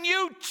not giving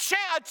you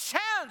a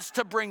chance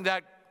to bring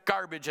that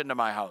garbage into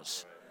my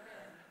house.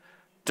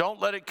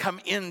 Don't let it come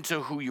into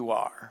who you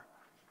are.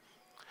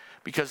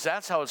 Because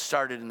that's how it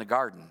started in the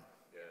garden.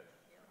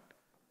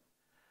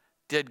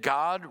 Did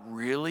God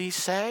really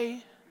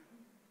say?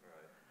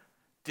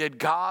 Did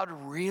God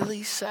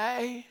really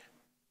say?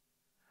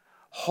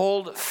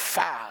 Hold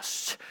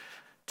fast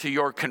to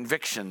your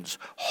convictions.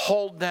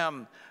 Hold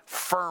them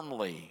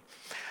firmly.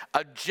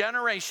 A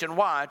generation,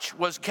 watch,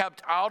 was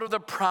kept out of the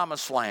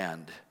promised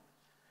land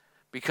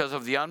because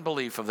of the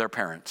unbelief of their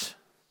parents.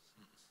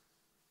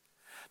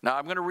 Now,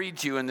 I'm going to read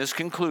to you in this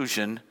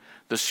conclusion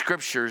the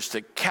scriptures to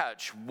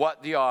catch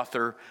what the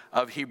author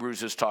of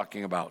Hebrews is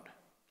talking about.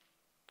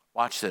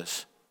 Watch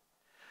this.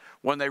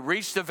 When they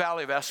reached the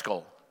valley of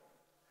Eshcol,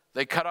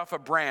 they cut off a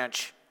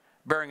branch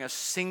bearing a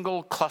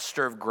single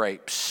cluster of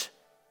grapes.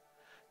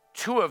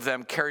 2 of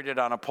them carried it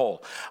on a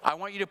pole. I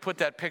want you to put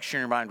that picture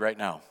in your mind right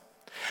now.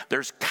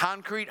 There's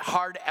concrete,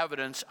 hard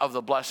evidence of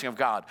the blessing of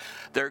God.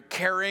 They're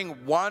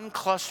carrying 1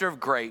 cluster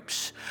of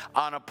grapes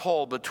on a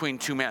pole between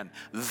 2 men.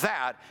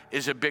 That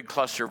is a big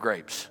cluster of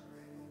grapes.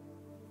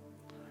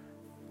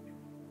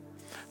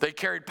 They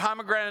carried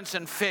pomegranates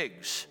and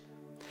figs.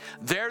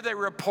 There they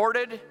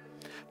reported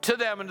to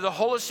them and to the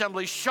whole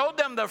assembly, showed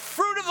them the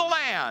fruit of the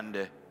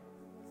land.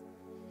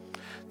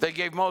 They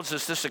gave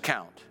Moses this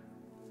account.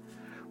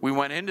 We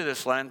went into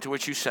this land to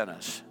which you sent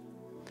us,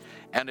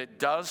 and it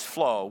does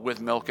flow with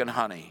milk and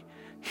honey.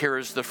 Here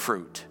is the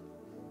fruit.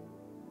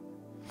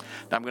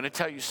 Now I'm going to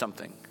tell you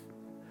something.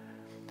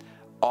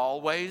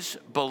 Always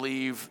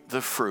believe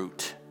the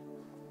fruit.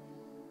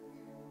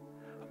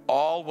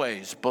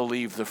 Always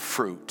believe the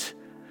fruit.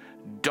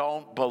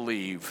 Don't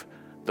believe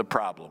the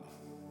problem.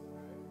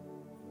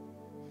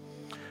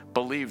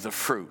 Believe the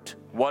fruit.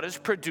 What is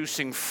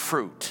producing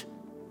fruit?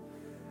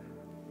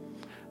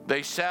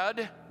 They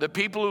said, the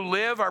people who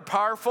live are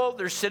powerful,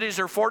 their cities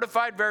are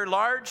fortified, very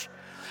large.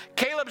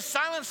 Caleb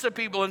silenced the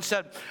people and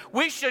said,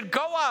 we should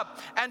go up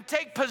and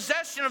take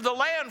possession of the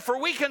land, for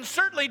we can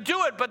certainly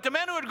do it. But the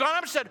men who had gone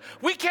up said,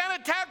 we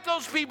can't attack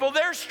those people.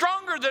 They're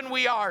stronger than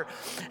we are.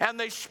 And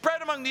they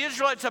spread among the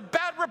Israelites a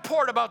bad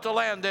report about the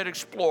land they'd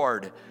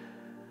explored.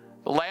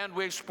 The land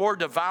we explored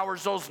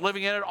devours those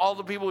living in it. All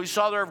the people we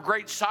saw there of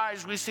great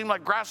size. We seemed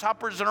like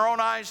grasshoppers in our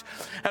own eyes,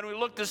 and we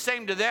looked the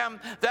same to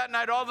them. That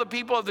night all the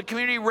people of the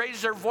community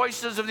raised their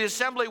voices of the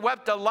assembly,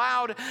 wept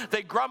aloud.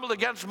 They grumbled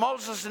against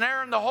Moses and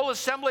Aaron, the whole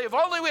assembly. If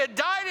only we had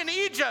died in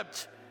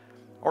Egypt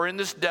or in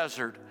this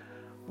desert.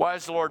 Why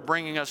is the Lord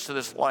bringing us to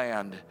this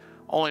land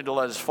only to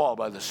let us fall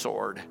by the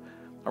sword?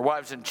 Our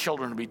wives and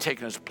children to be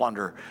taken as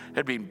plunder.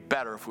 It'd be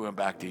better if we went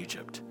back to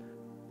Egypt.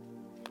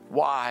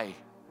 Why?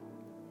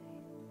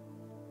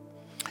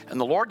 And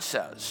the Lord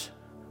says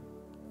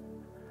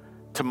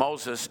to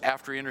Moses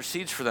after he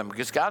intercedes for them,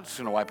 because God's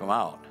going to wipe them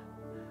out.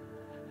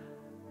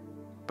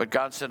 But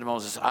God said to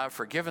Moses, I've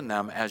forgiven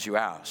them as you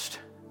asked.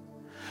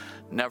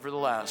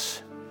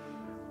 Nevertheless,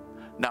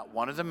 not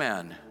one of the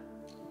men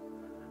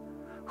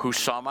who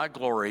saw my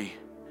glory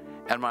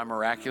and my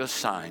miraculous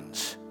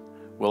signs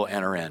will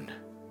enter in.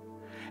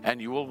 And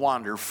you will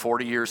wander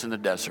 40 years in the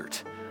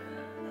desert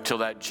till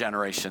that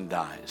generation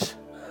dies.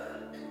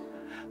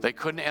 They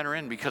couldn't enter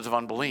in because of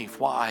unbelief.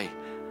 Why?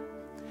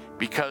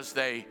 Because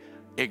they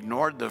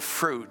ignored the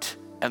fruit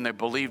and they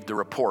believed the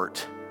report.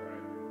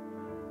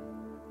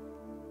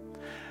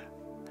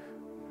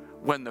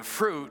 When the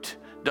fruit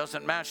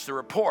doesn't match the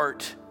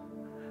report,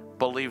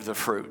 believe the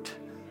fruit.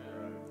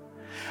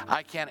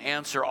 I can't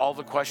answer all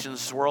the questions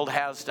this world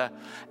has to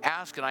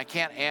ask, and I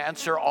can't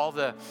answer all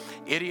the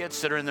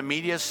idiots that are in the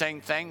media saying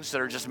things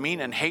that are just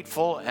mean and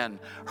hateful and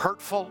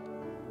hurtful.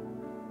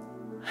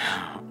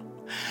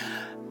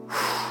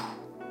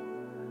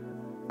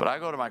 But I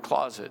go to my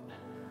closet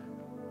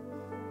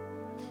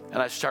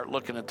and I start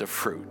looking at the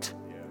fruit.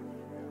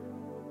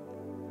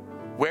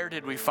 Where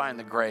did we find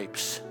the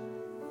grapes?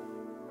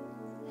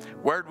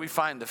 Where did we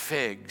find the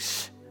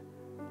figs?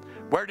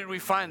 Where did we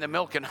find the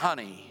milk and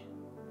honey?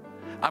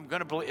 I'm going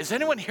to believe. Is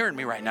anyone hearing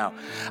me right now?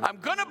 I'm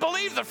going to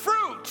believe the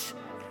fruit.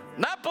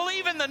 Not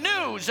believe in the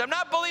news. I'm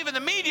not believing the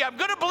media. I'm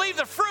going to believe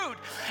the fruit.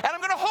 And I'm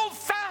going to hold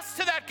fast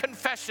to that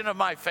confession of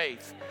my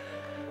faith.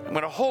 I'm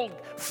going to hold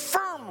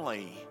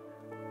firmly.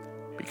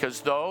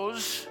 Because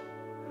those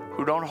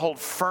who don't hold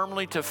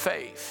firmly to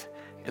faith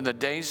in the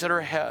days that are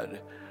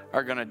ahead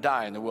are going to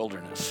die in the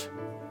wilderness.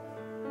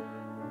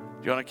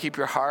 Do you want to keep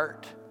your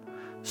heart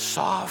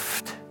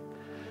soft? Do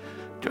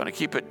you want to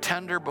keep it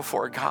tender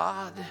before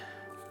God?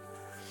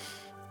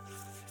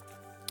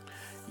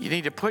 You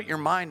need to put your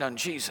mind on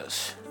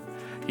Jesus.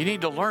 You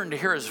need to learn to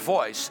hear his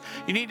voice.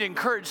 You need to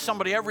encourage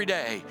somebody every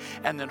day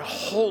and then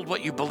hold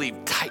what you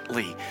believe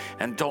tightly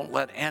and don't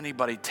let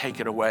anybody take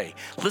it away.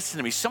 Listen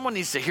to me. Someone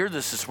needs to hear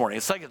this morning.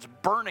 It's like it's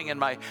burning in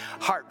my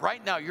heart.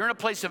 Right now, you're in a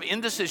place of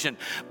indecision.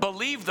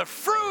 Believe the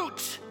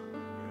fruit.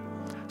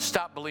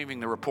 Stop believing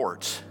the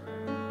reports.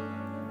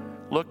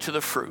 Look to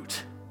the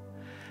fruit.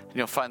 And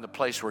you'll find the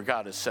place where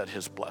God has set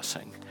his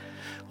blessing.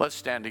 Let's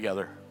stand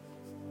together.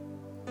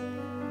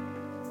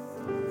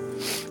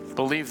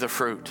 Believe the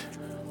fruit.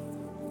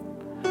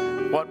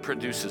 What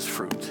produces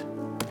fruit?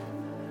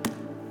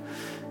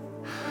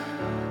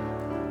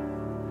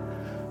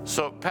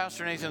 So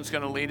Pastor Nathan's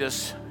going to lead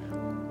us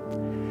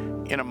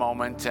in a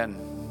moment.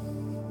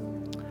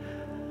 And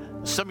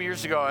some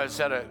years ago, I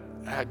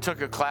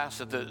took a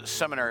class at the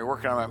seminary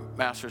working on my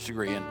master's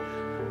degree.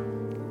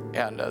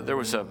 And there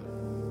was a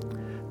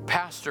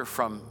pastor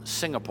from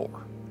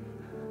Singapore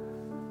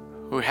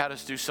who had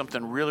us do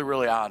something really,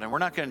 really odd. And we're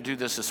not going to do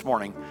this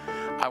morning.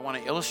 I want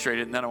to illustrate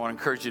it, and then I want to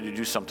encourage you to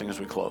do something as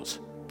we close.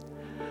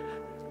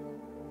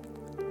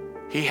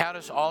 He had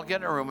us all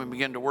get in a room and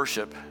begin to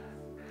worship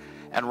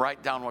and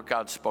write down what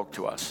God spoke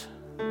to us.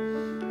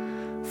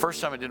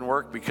 First time it didn't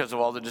work because of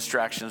all the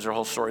distractions, there's a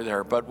whole story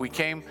there. But we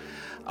came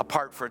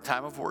apart for a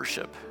time of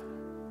worship.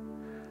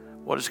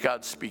 What is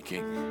God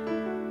speaking?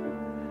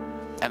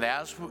 And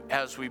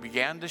as we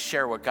began to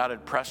share what God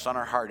had pressed on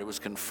our heart, it was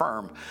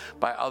confirmed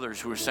by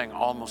others who were saying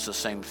almost the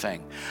same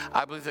thing.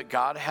 I believe that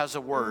God has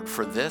a word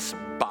for this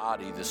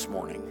body this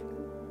morning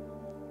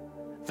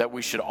that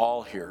we should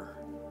all hear.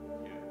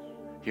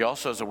 He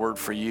also has a word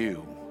for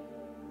you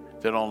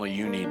that only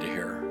you need to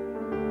hear.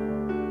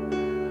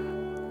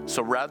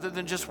 So rather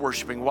than just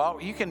worshiping,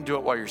 you can do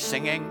it while you're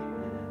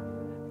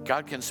singing.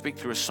 God can speak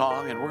through a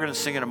song, and we're going to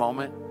sing in a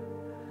moment.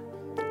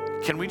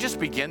 Can we just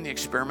begin the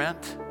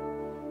experiment?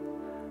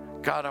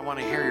 God, I want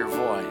to hear your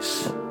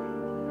voice.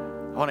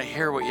 I want to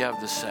hear what you have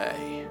to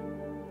say.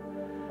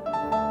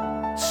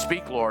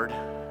 Speak, Lord,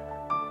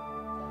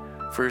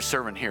 for your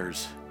servant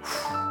hears.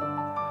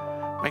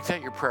 Make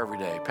that your prayer every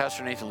day.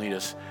 Pastor Nathan, lead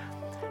us.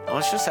 And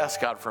let's just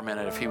ask God for a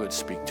minute if he would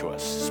speak to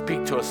us.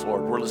 Speak to us,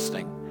 Lord. We're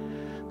listening.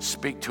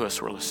 Speak to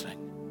us. We're listening.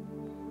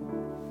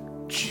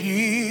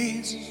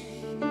 Jesus,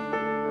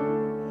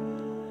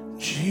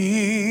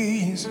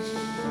 Jesus,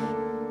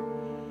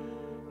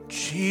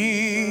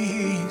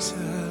 Jesus.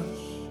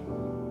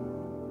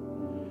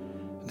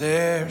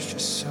 There's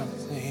just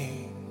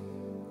something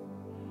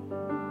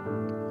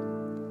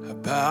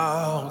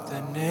about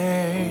the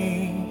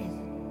name.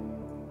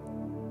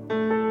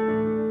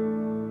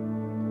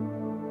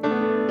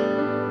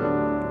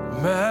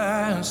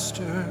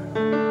 Master,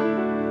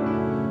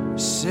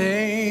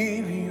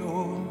 Savior,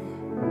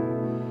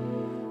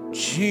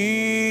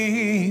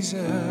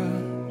 Jesus,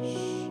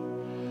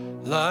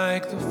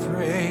 like the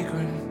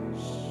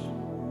fragrance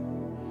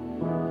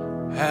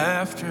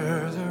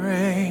after the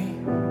rain.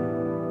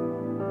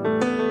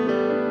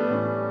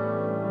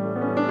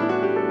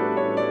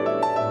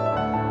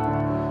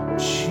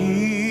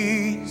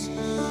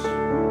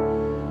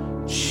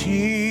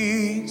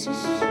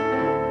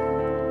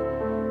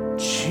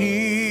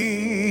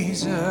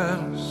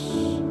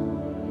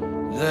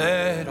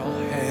 Let all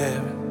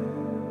heaven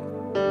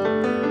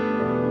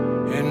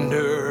and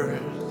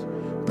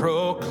earth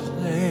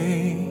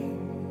proclaim.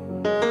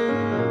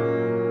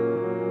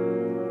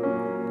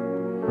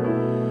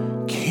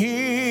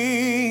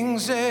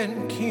 Kings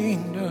and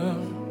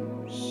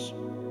kingdoms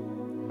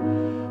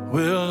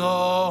will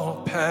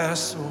all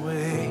pass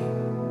away,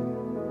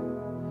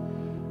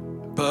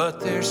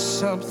 but there's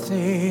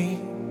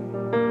something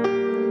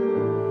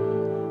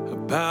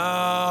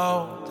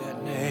about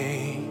that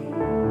name.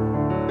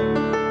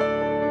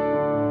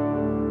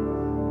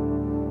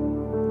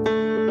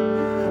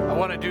 I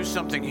want to do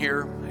something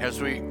here as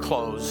we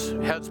close.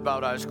 Heads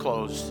bowed, eyes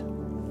closed.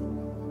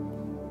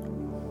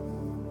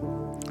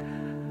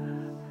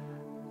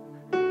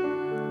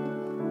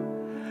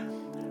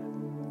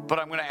 But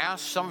I'm going to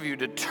ask some of you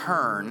to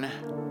turn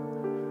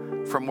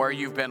from where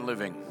you've been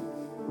living.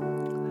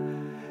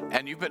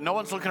 And no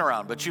one's looking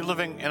around, but you're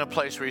living in a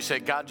place where you say,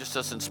 God just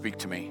doesn't speak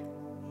to me.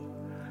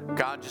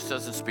 God just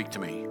doesn't speak to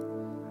me.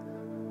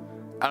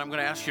 And I'm going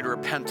to ask you to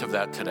repent of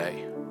that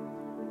today.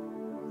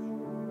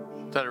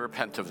 That I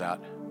repent of that.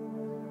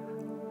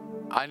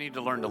 I need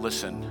to learn to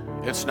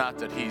listen. It's not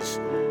that he's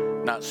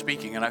not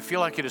speaking. And I feel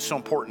like it is so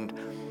important.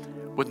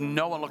 With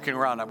no one looking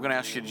around, I'm going to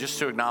ask you just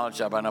to acknowledge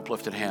that by an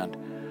uplifted hand.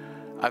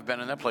 I've been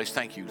in that place.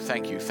 Thank you,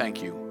 thank you,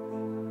 thank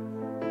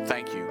you.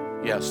 Thank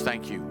you. Yes,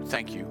 thank you,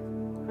 thank you.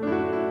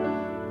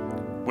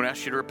 I'm going to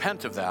ask you to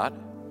repent of that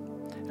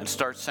and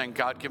start saying,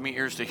 God, give me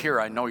ears to hear.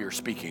 I know you're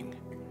speaking.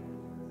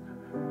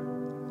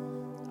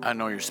 I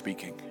know you're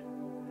speaking.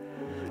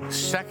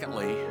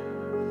 Secondly,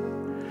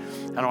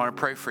 and I want to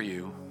pray for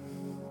you.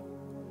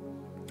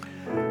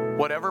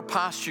 whatever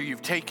posture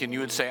you've taken,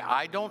 you would say,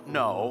 I don't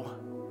know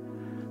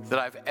that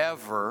I've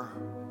ever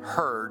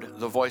heard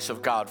the voice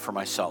of God for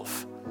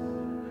myself.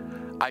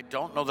 I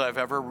don't know that I've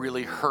ever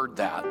really heard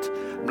that.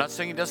 I'm not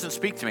saying He doesn't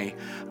speak to me.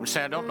 I'm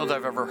saying I don't know that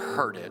I've ever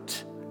heard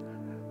it.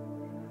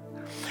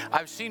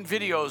 I've seen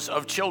videos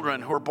of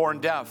children who are born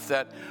deaf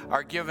that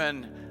are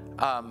given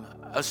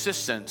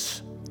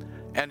assistance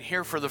and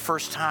hear for the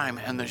first time,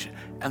 and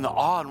the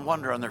awe and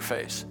wonder on their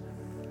face.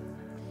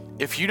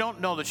 If you don't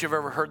know that you've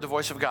ever heard the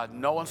voice of God,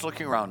 no one's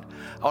looking around.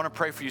 I want to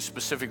pray for you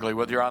specifically,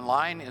 whether you're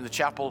online, in the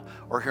chapel,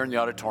 or here in the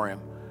auditorium.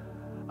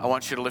 I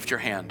want you to lift your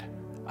hand.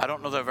 I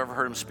don't know that I've ever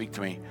heard Him speak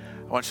to me.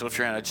 I want you to lift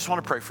your hand. I just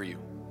want to pray for you.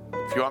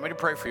 If you want me to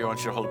pray for you, I want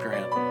you to hold up your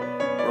hand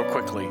real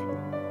quickly.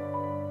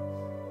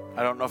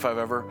 I don't know if I've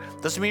ever.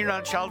 Doesn't mean you're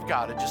not a child of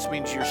God. It just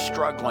means you're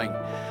struggling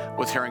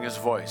with hearing His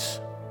voice.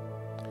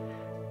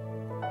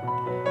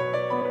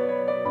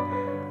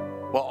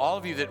 Well, all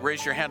of you that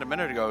raised your hand a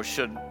minute ago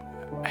should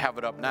have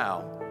it up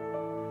now.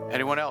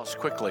 Anyone else,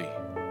 quickly?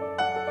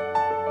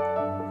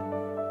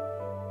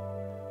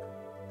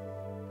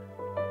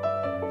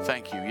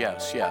 Thank you.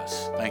 Yes.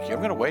 Thank you. I'm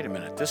going to wait a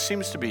minute. This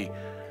seems to be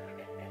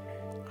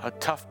a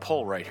tough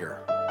pull right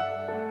here.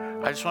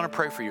 I just want to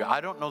pray for you.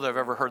 I don't know that I've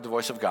ever heard the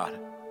voice of God.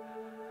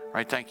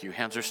 Right, thank you.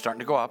 Hands are starting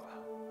to go up.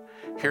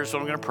 Here's what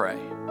I'm going to pray.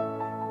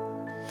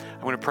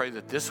 I'm going to pray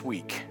that this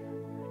week,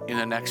 in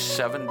the next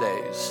 7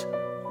 days,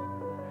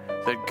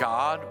 that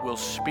God will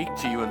speak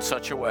to you in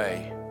such a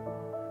way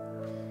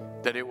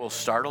that it will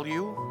startle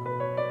you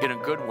in a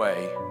good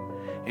way,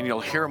 and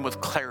you'll hear Him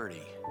with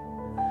clarity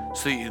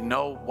so that you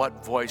know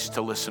what voice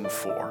to listen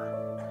for.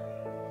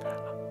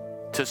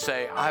 To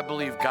say, I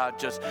believe God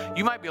just,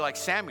 you might be like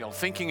Samuel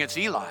thinking it's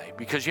Eli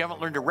because you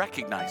haven't learned to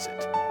recognize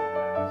it.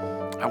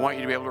 I want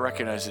you to be able to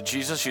recognize it.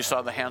 Jesus, you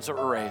saw the hands that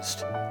were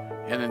raised.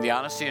 And in the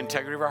honesty and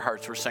integrity of our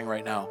hearts, we're saying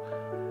right now,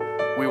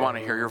 we want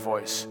to hear your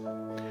voice.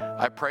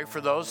 I pray for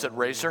those that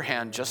raised their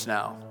hand just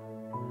now,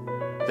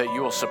 that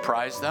you will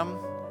surprise them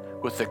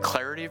with the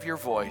clarity of your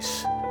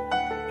voice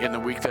in the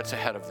week that's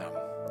ahead of them.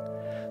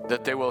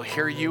 That they will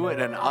hear you in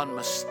an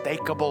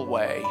unmistakable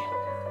way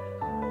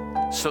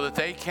so that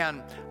they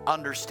can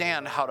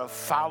understand how to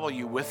follow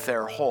you with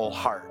their whole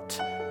heart.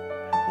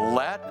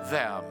 Let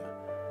them,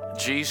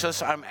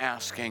 Jesus, I'm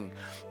asking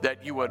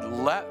that you would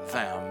let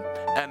them,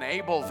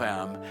 enable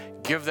them,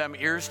 give them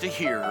ears to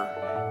hear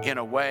in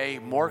a way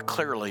more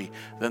clearly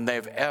than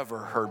they've ever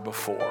heard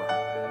before.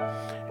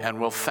 And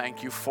we'll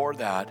thank you for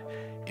that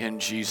in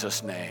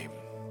Jesus' name.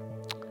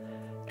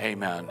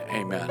 Amen,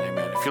 amen,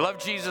 amen. If you love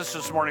Jesus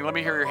this morning, let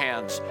me hear your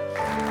hands.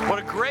 What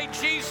a great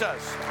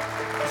Jesus.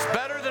 He's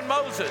better than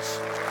Moses.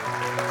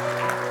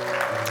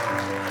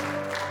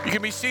 You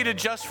can be seated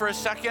just for a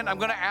second. I'm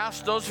going to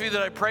ask those of you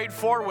that I prayed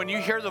for, when you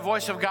hear the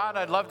voice of God,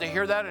 I'd love to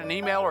hear that in an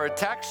email or a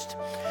text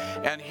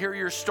and hear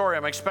your story.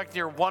 I'm expecting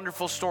your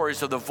wonderful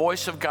stories of the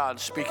voice of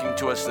God speaking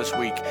to us this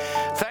week.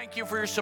 Thank you for your support.